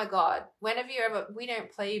like, oh my God, we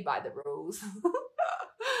don't play by the rules.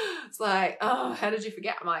 It's like, oh, how did you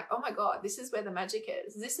forget? I'm like, oh my God, this is where the magic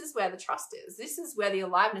is. This is where the trust is. This is where the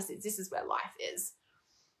aliveness is. This is where life is.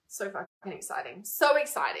 So fucking exciting. So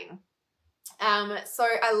exciting. So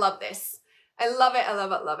I love this. I love it. I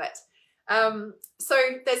love it. Love it. So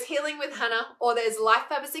there's Healing with Hannah, or there's Life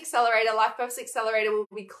Purpose Accelerator. Life Purpose Accelerator will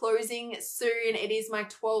be closing soon. It is my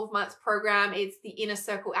 12-month program. It's the inner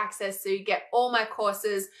circle access. So you get all my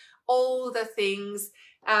courses, all the things,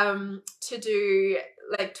 to do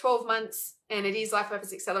like 12 months, and it is Life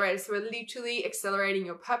Purpose Accelerator. So we're literally accelerating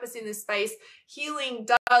your purpose in this space. Healing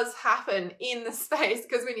does happen in the space,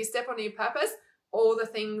 because when you step onto your purpose, all the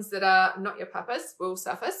things that are not your purpose will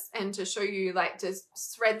surface, and to show you, like, to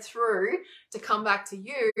thread through, to come back to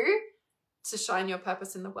you, to shine your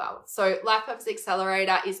purpose in the world. So Life Purpose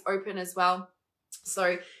Accelerator is open as well.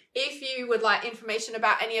 So if you would like information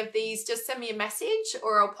about any of these, just send me a message,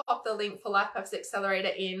 or I'll pop the link for Life Purpose Accelerator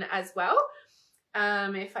in as well.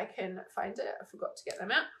 If I can find it, I forgot to get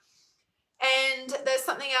them out. And there's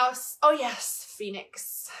something else. Oh yes,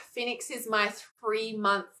 Phoenix. Phoenix is my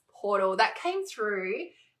 3-month portal that came through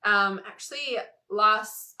actually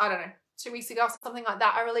last, I don't know, 2 weeks ago, something like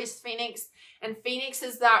that. I released Phoenix, and Phoenix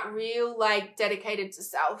is that real, like, dedicated to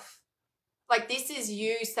self. Like, this is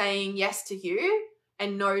you saying yes to you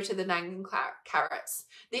and no to the dangling carrots.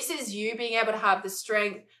 This is you being able to have the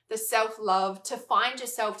strength, the self-love, to find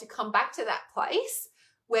yourself, to come back to that place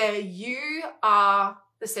where you are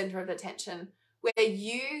the center of attention, where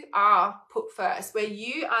you are put first, where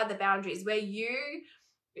you are the boundaries, where you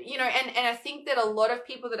know, and I think that a lot of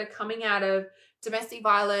people that are coming out of domestic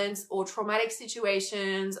violence or traumatic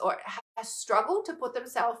situations, or have struggled to put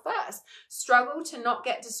themselves first, struggle to not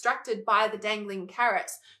get distracted by the dangling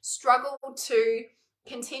carrots, struggle to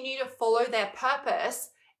continue to follow their purpose,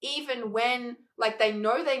 even when, like, they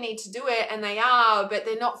know they need to do it, and they are, but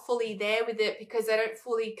they're not fully there with it because they don't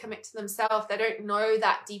fully commit to themselves. They don't know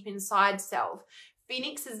that deep inside self.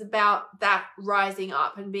 Phoenix is about that rising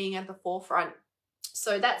up and being at the forefront.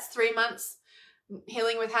 So that's 3 months.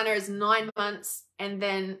 Healing with Hannah is 9 months, and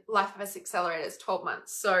then Life Purpose Accelerator is 12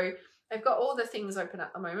 months. So I've got all the things open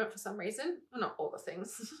at the moment for some reason. Well, not all the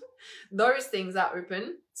things. Those things are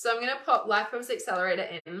open. So I'm going to pop Life Purpose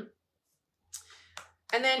Accelerator in.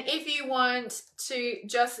 And then if you want to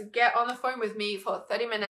just get on the phone with me for 30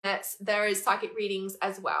 minutes, there is psychic readings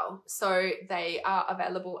as well. So they are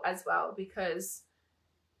available as well, because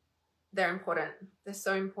they're important. They're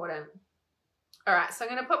so important. All right, so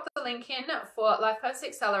I'm going to pop the link in for Life Purpose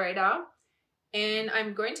Accelerator, and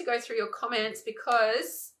I'm going to go through your comments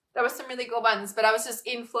because there were some really good ones, but I was just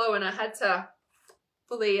in flow and I had to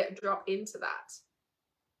fully drop into that.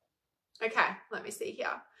 Okay, let me see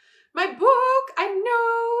here. My book,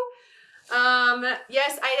 I know.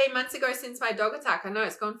 Yes, 8 months ago since my dog attack. I know,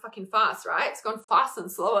 it's gone fucking fast, right? It's gone fast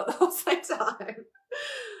and slow at the same time.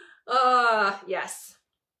 Yes.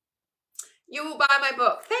 You will buy my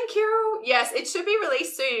book. Thank you. Yes, it should be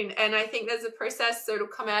released soon. And I think there's a process, so it'll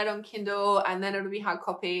come out on Kindle, and then it'll be hard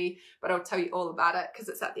copy, but I'll tell you all about it because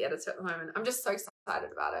it's at the editor at the moment. I'm just so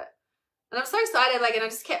excited about it. And I'm so excited, like, and I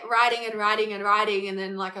just kept writing and writing and writing, and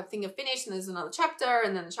then, like, I think I've finished, and there's another chapter,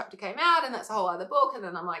 and then the chapter came out, and that's a whole other book, and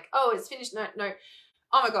then I'm like, oh, it's finished. No.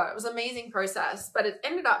 Oh my God, it was an amazing process, but it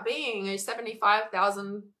ended up being a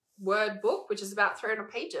 75,000 word book, which is about 300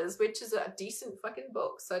 pages, which is a decent fucking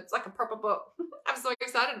book. So it's like a proper book. I'm so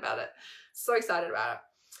excited about it. So excited about it.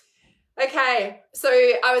 Okay, so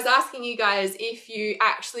I was asking you guys if you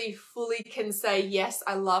actually fully can say, yes,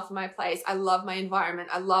 I love my place. I love my environment.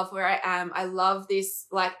 I love where I am. I love this,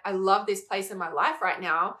 like, I love this place in my life right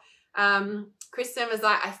now. Kristen was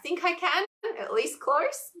like, I think I can, at least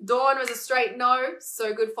close. Dawn was a straight no.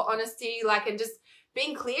 So good for honesty, like, and just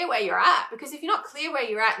being clear where you're at. Because if you're not clear where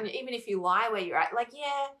you're at, and even if you lie where you're at, like,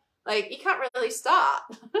 yeah, like, you can't really start.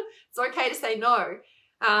 It's okay to say no.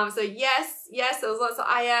 So yes, there was lots of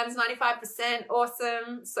I ams, 95%,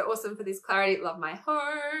 awesome. So awesome for this clarity. Love my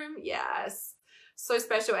home. Yes. So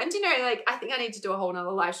special. And you know, like, I think I need to do a whole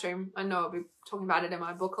nother live stream. I know I'll be talking about it in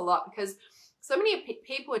my book a lot, because so many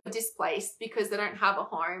people are displaced because they don't have a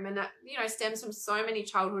home, and that, you know, stems from so many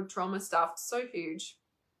childhood trauma stuff. So huge.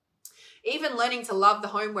 Even learning to love the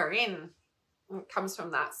home we're in comes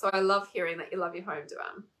from that. So I love hearing that you love your home,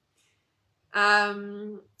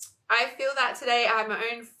 Duan. I feel that today. I have my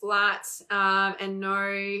own flat and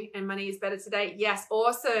money is better today. Yes,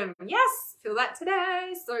 awesome. Yes, feel that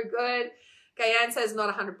today. So good. Gayan says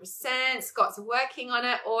not 100%. Scott's working on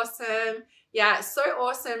it. Awesome. Yeah, so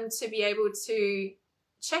awesome to be able to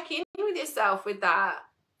check in with yourself with that.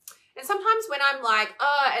 And sometimes when I'm like,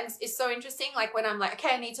 oh, and it's so interesting, like when I'm like,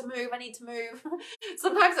 okay, I need to move.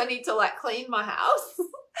 Sometimes I need to like clean my house.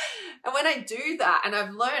 And when I do that, and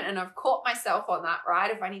I've learned and I've caught myself on that, right?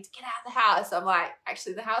 If I need to get out of the house, I'm like,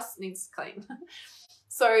 actually the house needs to clean.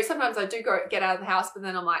 So sometimes I do get out of the house, but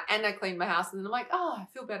then I'm like, and I clean my house, and then I'm like, oh, I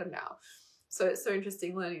feel better now. So it's so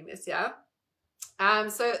interesting learning this, yeah?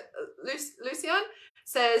 So Lucian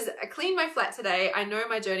says, I cleaned my flat today. I know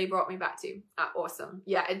my journey brought me back to. Awesome.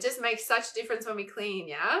 Yeah, it just makes such a difference when we clean,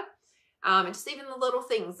 yeah? And just even the little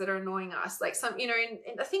things that are annoying us, like some, you know,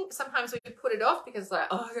 and I think sometimes we put it off because like,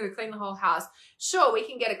 oh, I gotta clean the whole house. Sure, we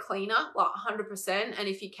can get a cleaner, like 100%, and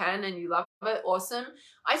if you can and you love it, awesome.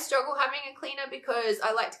 I struggle having a cleaner because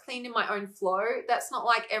I like to clean in my own flow. That's not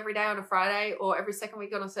like every day on a Friday or every second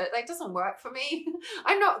week on a Thursday. Like, it doesn't work for me.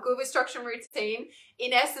 I'm not good with structure and routine.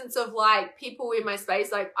 In essence of like people in my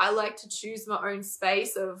space, like I like to choose my own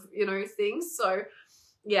space of, you know, things. So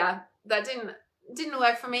yeah, that didn't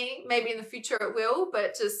work for me. Maybe in the future it will,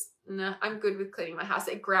 but just no, I'm good with cleaning my house.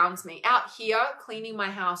 It grounds me. Out here, cleaning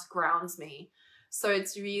my house grounds me. So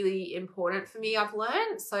it's really important for me, I've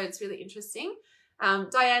learned. So it's really interesting.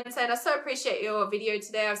 Diane saying, I so appreciate your video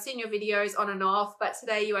today. I've seen your videos on and off, but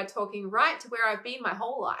today you are talking right to where I've been my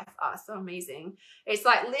whole life. Oh, so amazing. It's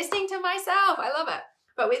like listening to myself. I love it.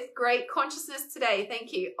 But with great consciousness today.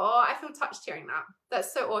 Thank you. Oh, I feel touched hearing that.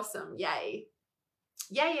 That's so awesome. Yay.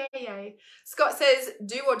 Yay, yay, yay. Scott says,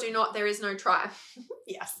 do or do not, there is no try.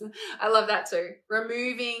 Yes, I love that too.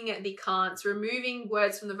 Removing the can'ts, removing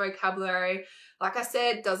words from the vocabulary. Like I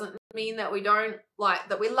said, doesn't mean that we don't like,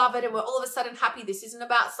 that we love it and we're all of a sudden happy. This isn't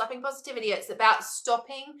about slapping positivity. It's about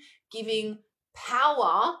stopping giving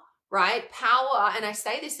power, right? Power. And I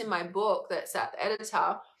say this in my book that's at the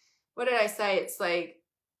editor. What did I say? It's like,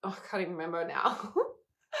 oh, I can't even remember now.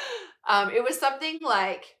 It was something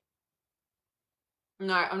like,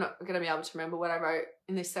 no, I'm not going to be able to remember what I wrote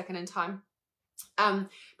in this second in time.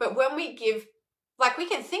 But when we give, like we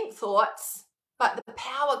can think thoughts, but the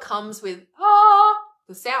power comes with,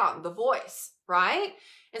 the sound, the voice, right?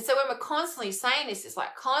 And so when we're constantly saying this, it's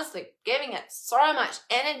like constantly giving it so much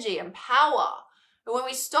energy and power. But when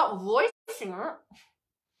we stop voicing it,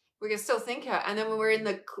 we can still think it. And then when we're in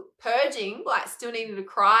the purging, like still needing to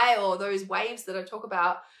cry or those waves that I talk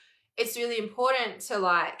about, it's really important to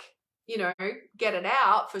like, you know, get it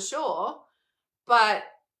out for sure, but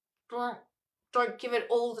don't give it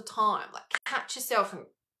all the time. Like catch yourself and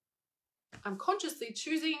I'm consciously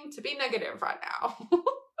choosing to be negative right now.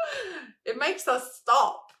 It makes us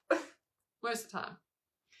stop most of the time.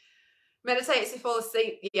 Meditate as you fall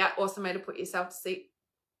asleep. Yeah, awesome way to put yourself to sleep.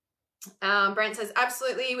 Brent says,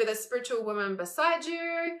 absolutely, with a spiritual woman beside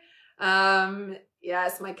you.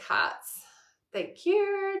 Yes, my cats. Thank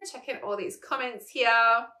you. Checking all these comments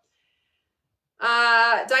here.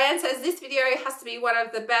 Diane says, this video has to be one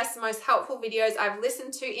of the best, most helpful videos I've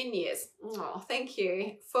listened to in years. Oh, thank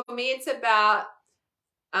you. For me, it's about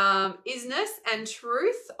isness and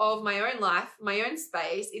truth of my own life, my own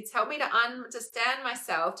space. It's helped me to understand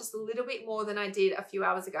myself just a little bit more than I did a few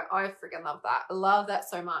hours ago. I freaking love that. I love that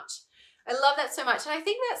so much. I love that so much. And I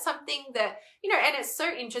think that's something that, you know, and it's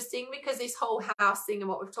so interesting because this whole house thing and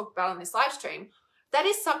what we've talked about on this live stream, that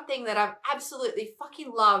is something that I've absolutely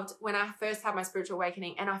fucking loved when I first had my spiritual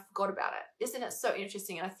awakening, and I forgot about it. Isn't it so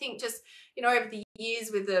interesting? And I think just, you know, over the years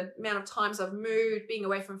with the amount of times I've moved, being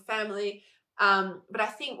away from family, but I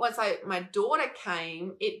think once my daughter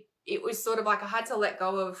came, it was sort of like I had to let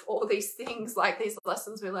go of all these things, like these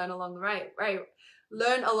lessons we learn along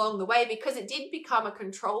the way, because it did become a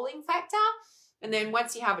controlling factor. And then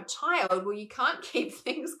once you have a child, well, you can't keep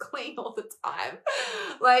things clean all the time.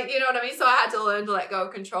 Like, you know what I mean? So I had to learn to let go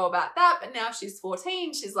of control about that. But now she's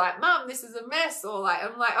 14. She's like, Mum, this is a mess. Or like,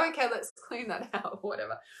 I'm like, okay, let's clean that out or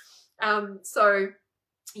whatever. So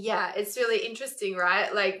yeah, it's really interesting,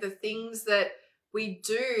 right? Like the things that we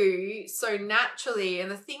do so naturally and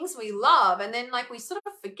the things we love, and then like we sort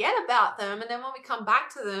of forget about them. And then when we come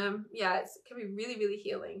back to them, yeah, it can be really, really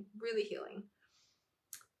healing, really healing.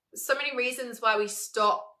 So many reasons why we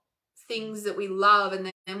stop things that we love,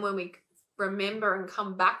 and then when we remember and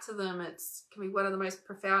come back to them, it can be one of the most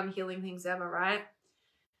profound healing things ever, right?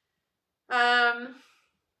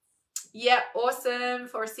 Yeah, awesome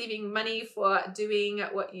for receiving money for doing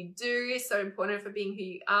what you do. So important for being who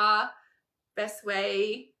you are. Best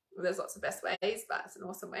way. Well, there's lots of best ways, but it's an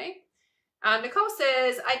awesome way. Nicole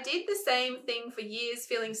says, I did the same thing for years,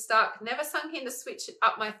 feeling stuck, never sunk in to switch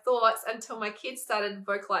up my thoughts until my kids started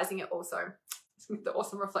vocalizing it also. The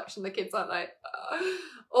awesome reflection, the kids aren't like,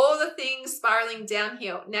 all the things spiraling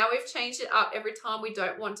downhill. Now we've changed it up. Every time we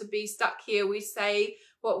don't want to be stuck here, we say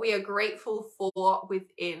what we are grateful for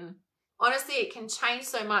within. Honestly, it can change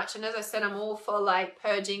so much. And as I said, I'm all for like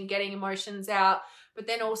purging, getting emotions out, but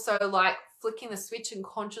then also like flicking the switch and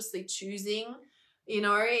consciously choosing. You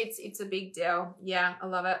know, it's a big deal. Yeah, I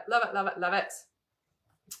love it. Love it, love it, love it.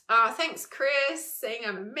 Thanks, Chris, saying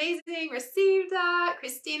I'm amazing. Received that.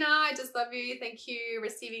 Christina, I just love you. Thank you.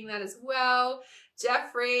 Receiving that as well.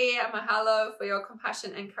 Jeffrey, mahalo for your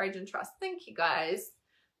compassion and courage and trust. Thank you, guys.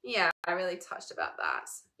 Yeah, I really touched about that.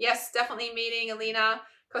 Yes, definitely meeting Alina.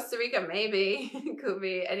 Costa Rica, maybe. Could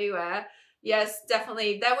be anywhere. Yes,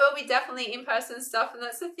 definitely. There will be definitely in-person stuff. And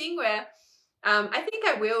that's the thing where I think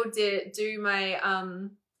I will do my,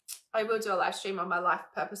 I will do a live stream on my life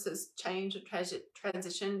purposes change or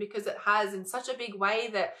transition, because it has in such a big way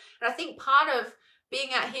that, and I think part of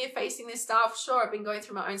being out here facing this stuff, sure, I've been going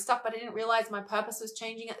through my own stuff, but I didn't realize my purpose was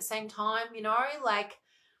changing at the same time, you know, like,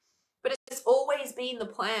 but it's always been the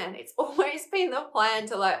plan. It's always been the plan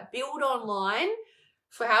to like build online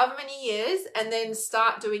for however many years and then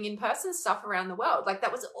start doing in-person stuff around the world. Like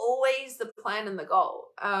that was always the plan and the goal.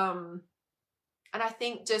 And I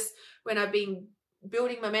think just when I've been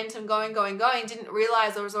building momentum, going, didn't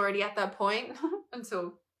realize I was already at that point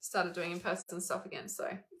until started doing in-person stuff again. So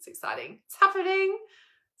it's exciting. It's happening.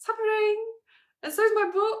 It's happening. And so is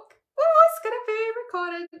my book. Oh, it's going to be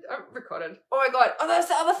recorded. Oh my God. Oh, that's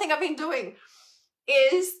the other thing I've been doing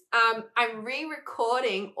is I'm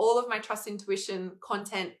re-recording all of my Trust Intuition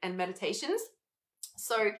content and meditations.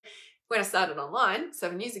 So when I started online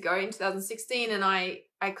 7 years ago in 2016, and I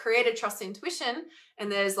created Trust Intuition,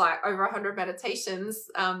 and there's like over 100 meditations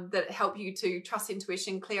that help you to trust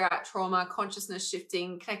intuition, clear out trauma, consciousness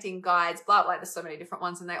shifting, connecting guides, blah, blah. There's so many different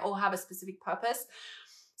ones and they all have a specific purpose.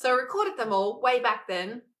 So I recorded them all way back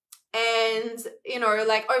then. And, you know,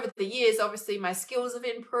 like over the years, obviously my skills have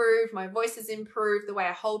improved, my voice has improved, the way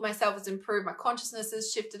I hold myself has improved, my consciousness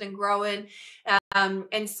has shifted and grown.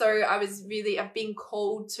 And so I've been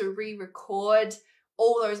called to re-record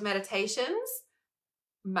all those meditations.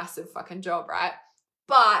 Massive fucking job, right?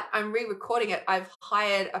 But I'm re-recording it. I've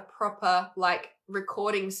hired a proper like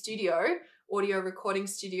recording studio, audio recording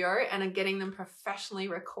studio, and I'm getting them professionally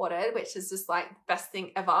recorded, which is just like the best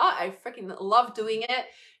thing ever. I freaking love doing it.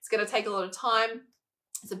 It's going to take a lot of time.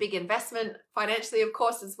 It's a big investment financially, of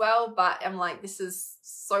course, as well. But I'm like, this is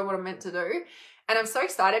so what I'm meant to do. And I'm so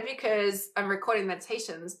excited because I'm recording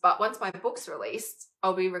meditations. But once my book's released,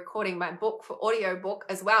 I'll be recording my book for audio book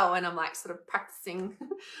as well. And I'm like sort of practicing.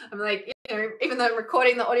 I'm like, you know, even though I'm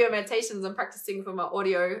recording the audio meditations, I'm practicing for my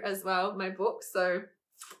audio as well, my book. So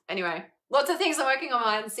anyway, lots of things I'm working on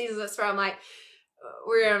behind the scenes. That's where I'm like,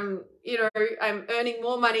 you know, I'm earning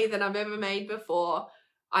more money than I've ever made before.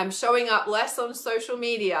 I'm showing up less on social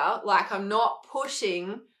media. Like I'm not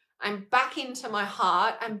pushing. I'm back into my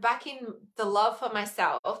heart. I'm back in the love for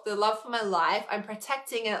myself, the love for my life. I'm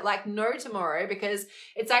protecting it like no tomorrow, because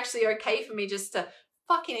it's actually okay for me just to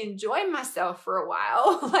fucking enjoy myself for a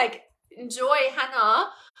while. Like enjoy Hannah.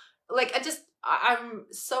 Like I'm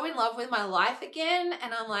so in love with my life again.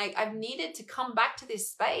 And I'm like, I've needed to come back to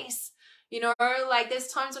this space. You know, like there's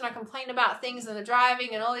times when I complain about things and the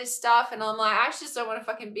driving and all this stuff. And I'm like, I just don't want to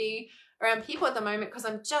fucking be around people at the moment, because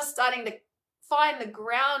I'm just starting to find the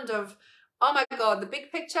ground of oh my God, the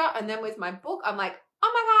big picture. And then with my book, I'm like,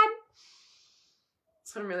 oh my God.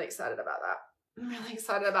 So I'm really excited about that. I'm really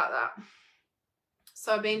excited about that.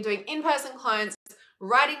 So I've been doing in-person clients,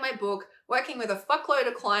 writing my book, working with a fuckload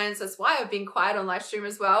of clients. That's why I've been quiet on live stream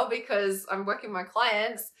as well, because I'm working with my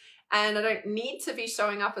clients and I don't need to be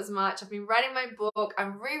showing up as much. I've been writing my book.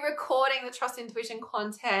 I'm re-recording the Trust Intuition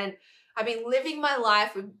content. I've been living my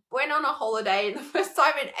life. We went on a holiday, the first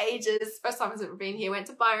time in ages, first time I've ever been here, went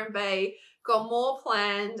to Byron Bay, got more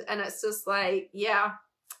planned. And it's just like, yeah,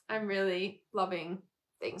 I'm really loving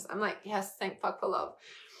things. I'm like, yes, thank fuck for love.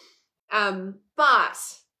 But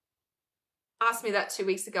asked me that 2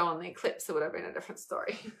 weeks ago on the eclipse, it would have been a different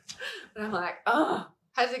story. But I'm like, oh,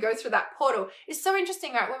 had to go through that portal. It's so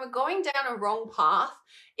interesting, right? When we're going down a wrong path,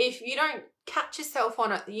 if you don't catch yourself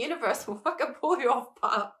on it, the universe will fucking pull you off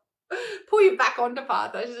path, pull you back onto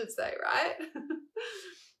path, I should say, right?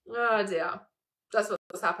 Oh dear. That's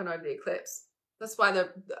what's happened over the eclipse. That's why the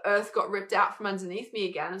earth got ripped out from underneath me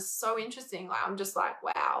again. It's so interesting. Like, I'm just like,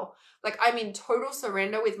 wow. Like, I'm in total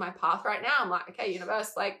surrender with my path right now. I'm like, okay,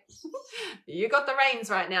 universe, like, you got the reins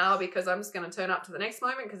right now, because I'm just going to turn up to the next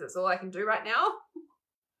moment because it's all I can do right now.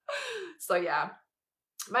 So yeah,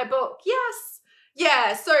 my book, yes.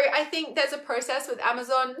 Yeah, so I think there's a process with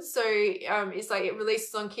Amazon. So it's like it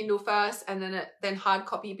releases on Kindle first, and then hard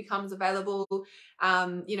copy becomes available.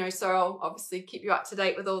 You know, so I'll obviously keep you up to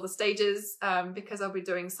date with all the stages, because I'll be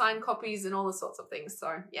doing signed copies and all the sorts of things.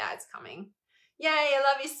 So yeah, it's coming. Yay, I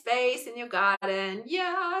love your space in your garden.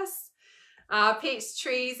 Yes. Peach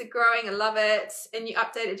trees are growing. I love it. And you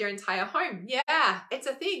updated your entire home. Yeah, it's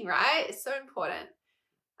a thing, right? It's so important.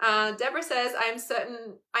 Deborah says, I am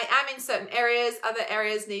in certain areas. Other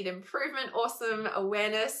areas need improvement. Awesome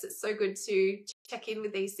awareness. It's so good to check in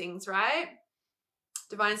with these things, right?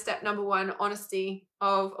 Divine step number 1, honesty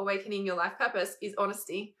of awakening your life purpose is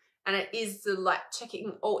honesty. And it is the, like,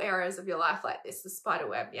 checking all areas of your life like this, the spider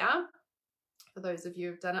web, yeah? For those of you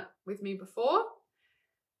who've done it with me before.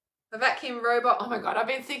 A vacuum robot. Oh my God, I've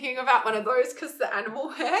been thinking about one of those because the animal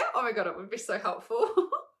hair. Oh my God, it would be so helpful.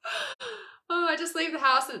 Oh, I just leave the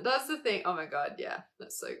house and it does the thing. Oh my God, yeah,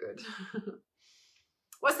 that's so good.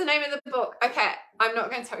 What's the name of the book? Okay, I'm not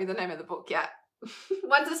going to tell you the name of the book yet.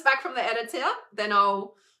 Once it's back from the editor, then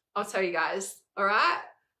I'll tell you guys, all right?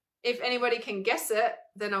 If anybody can guess it,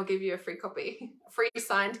 then I'll give you a free copy, a free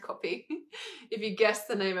signed copy, if you guess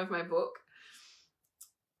the name of my book.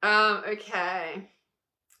 Okay.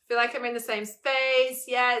 Feel like I'm in the same space.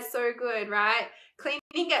 Yeah, it's so good, right?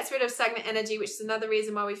 Cleaning gets rid of stagnant energy, which is another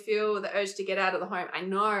reason why we feel the urge to get out of the home. I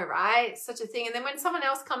know, right? It's such a thing. And then when someone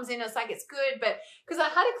else comes in, it's like, it's good. But because I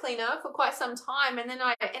had a cleaner for quite some time, and then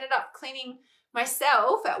I ended up cleaning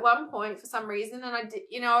myself at one point for some reason. And I did,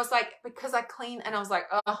 you know, I was like, because I clean, and I was like,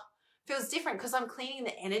 oh, feels different because I'm cleaning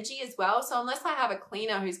the energy as well. So unless I have a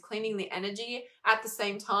cleaner who's cleaning the energy at the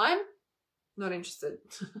same time, not interested.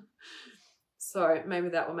 So maybe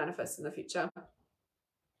that will manifest in the future.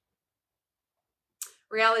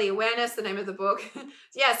 Reality Awareness, the name of the book.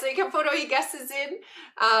 Yeah, so you can put all your guesses in,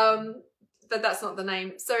 but that's not the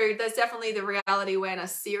name. So there's definitely the Reality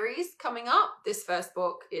Awareness series coming up. This first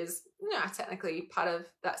book is, you know, technically part of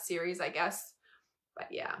that series, I guess. But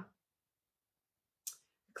yeah.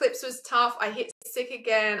 Eclipse was tough. I hit sick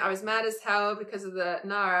again. I was mad as hell because of the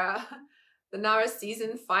Nara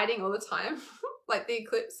season fighting all the time. Like the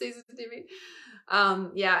eclipse season TV.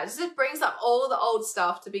 Yeah, it just brings up all the old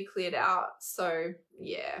stuff to be cleared out. So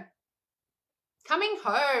yeah. Coming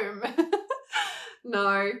home.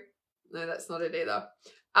 No, that's not it either.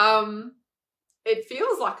 It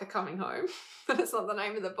feels like a coming home, but it's not the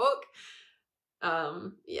name of the book.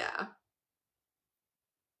 Yeah.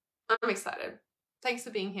 I'm excited. Thanks for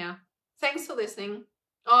being here. Thanks for listening.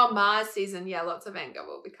 Oh, Mars season. Yeah, lots of anger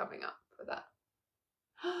will be coming up for that.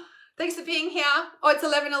 Thanks for being here. Oh, it's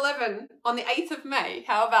 11/11 on the 8th of May.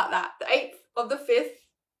 How about that? The 8th of the 5th.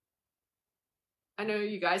 I know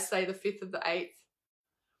you guys say the 5th of the 8th.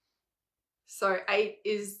 So 8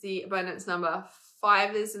 is the abundance number.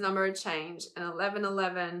 5 is the number of change. And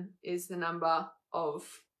 11/11 is the number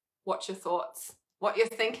of what's your thoughts, what you're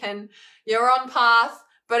thinking. You're on path,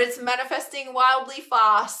 but it's manifesting wildly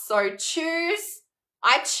fast. So choose.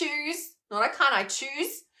 I choose. Not I can't. I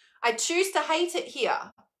choose. I choose to hate it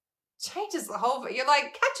here. Changes the whole, you're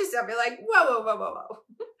like, catch yourself, you're like, whoa.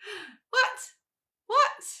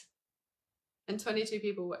 What? And 22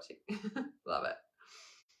 people watching. Love it.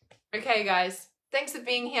 Okay, guys, thanks for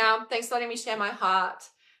being here. Thanks for letting me share my heart.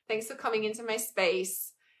 Thanks for coming into my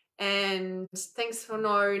space. And thanks for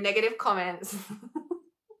no negative comments.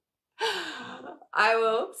 I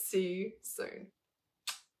will see you soon.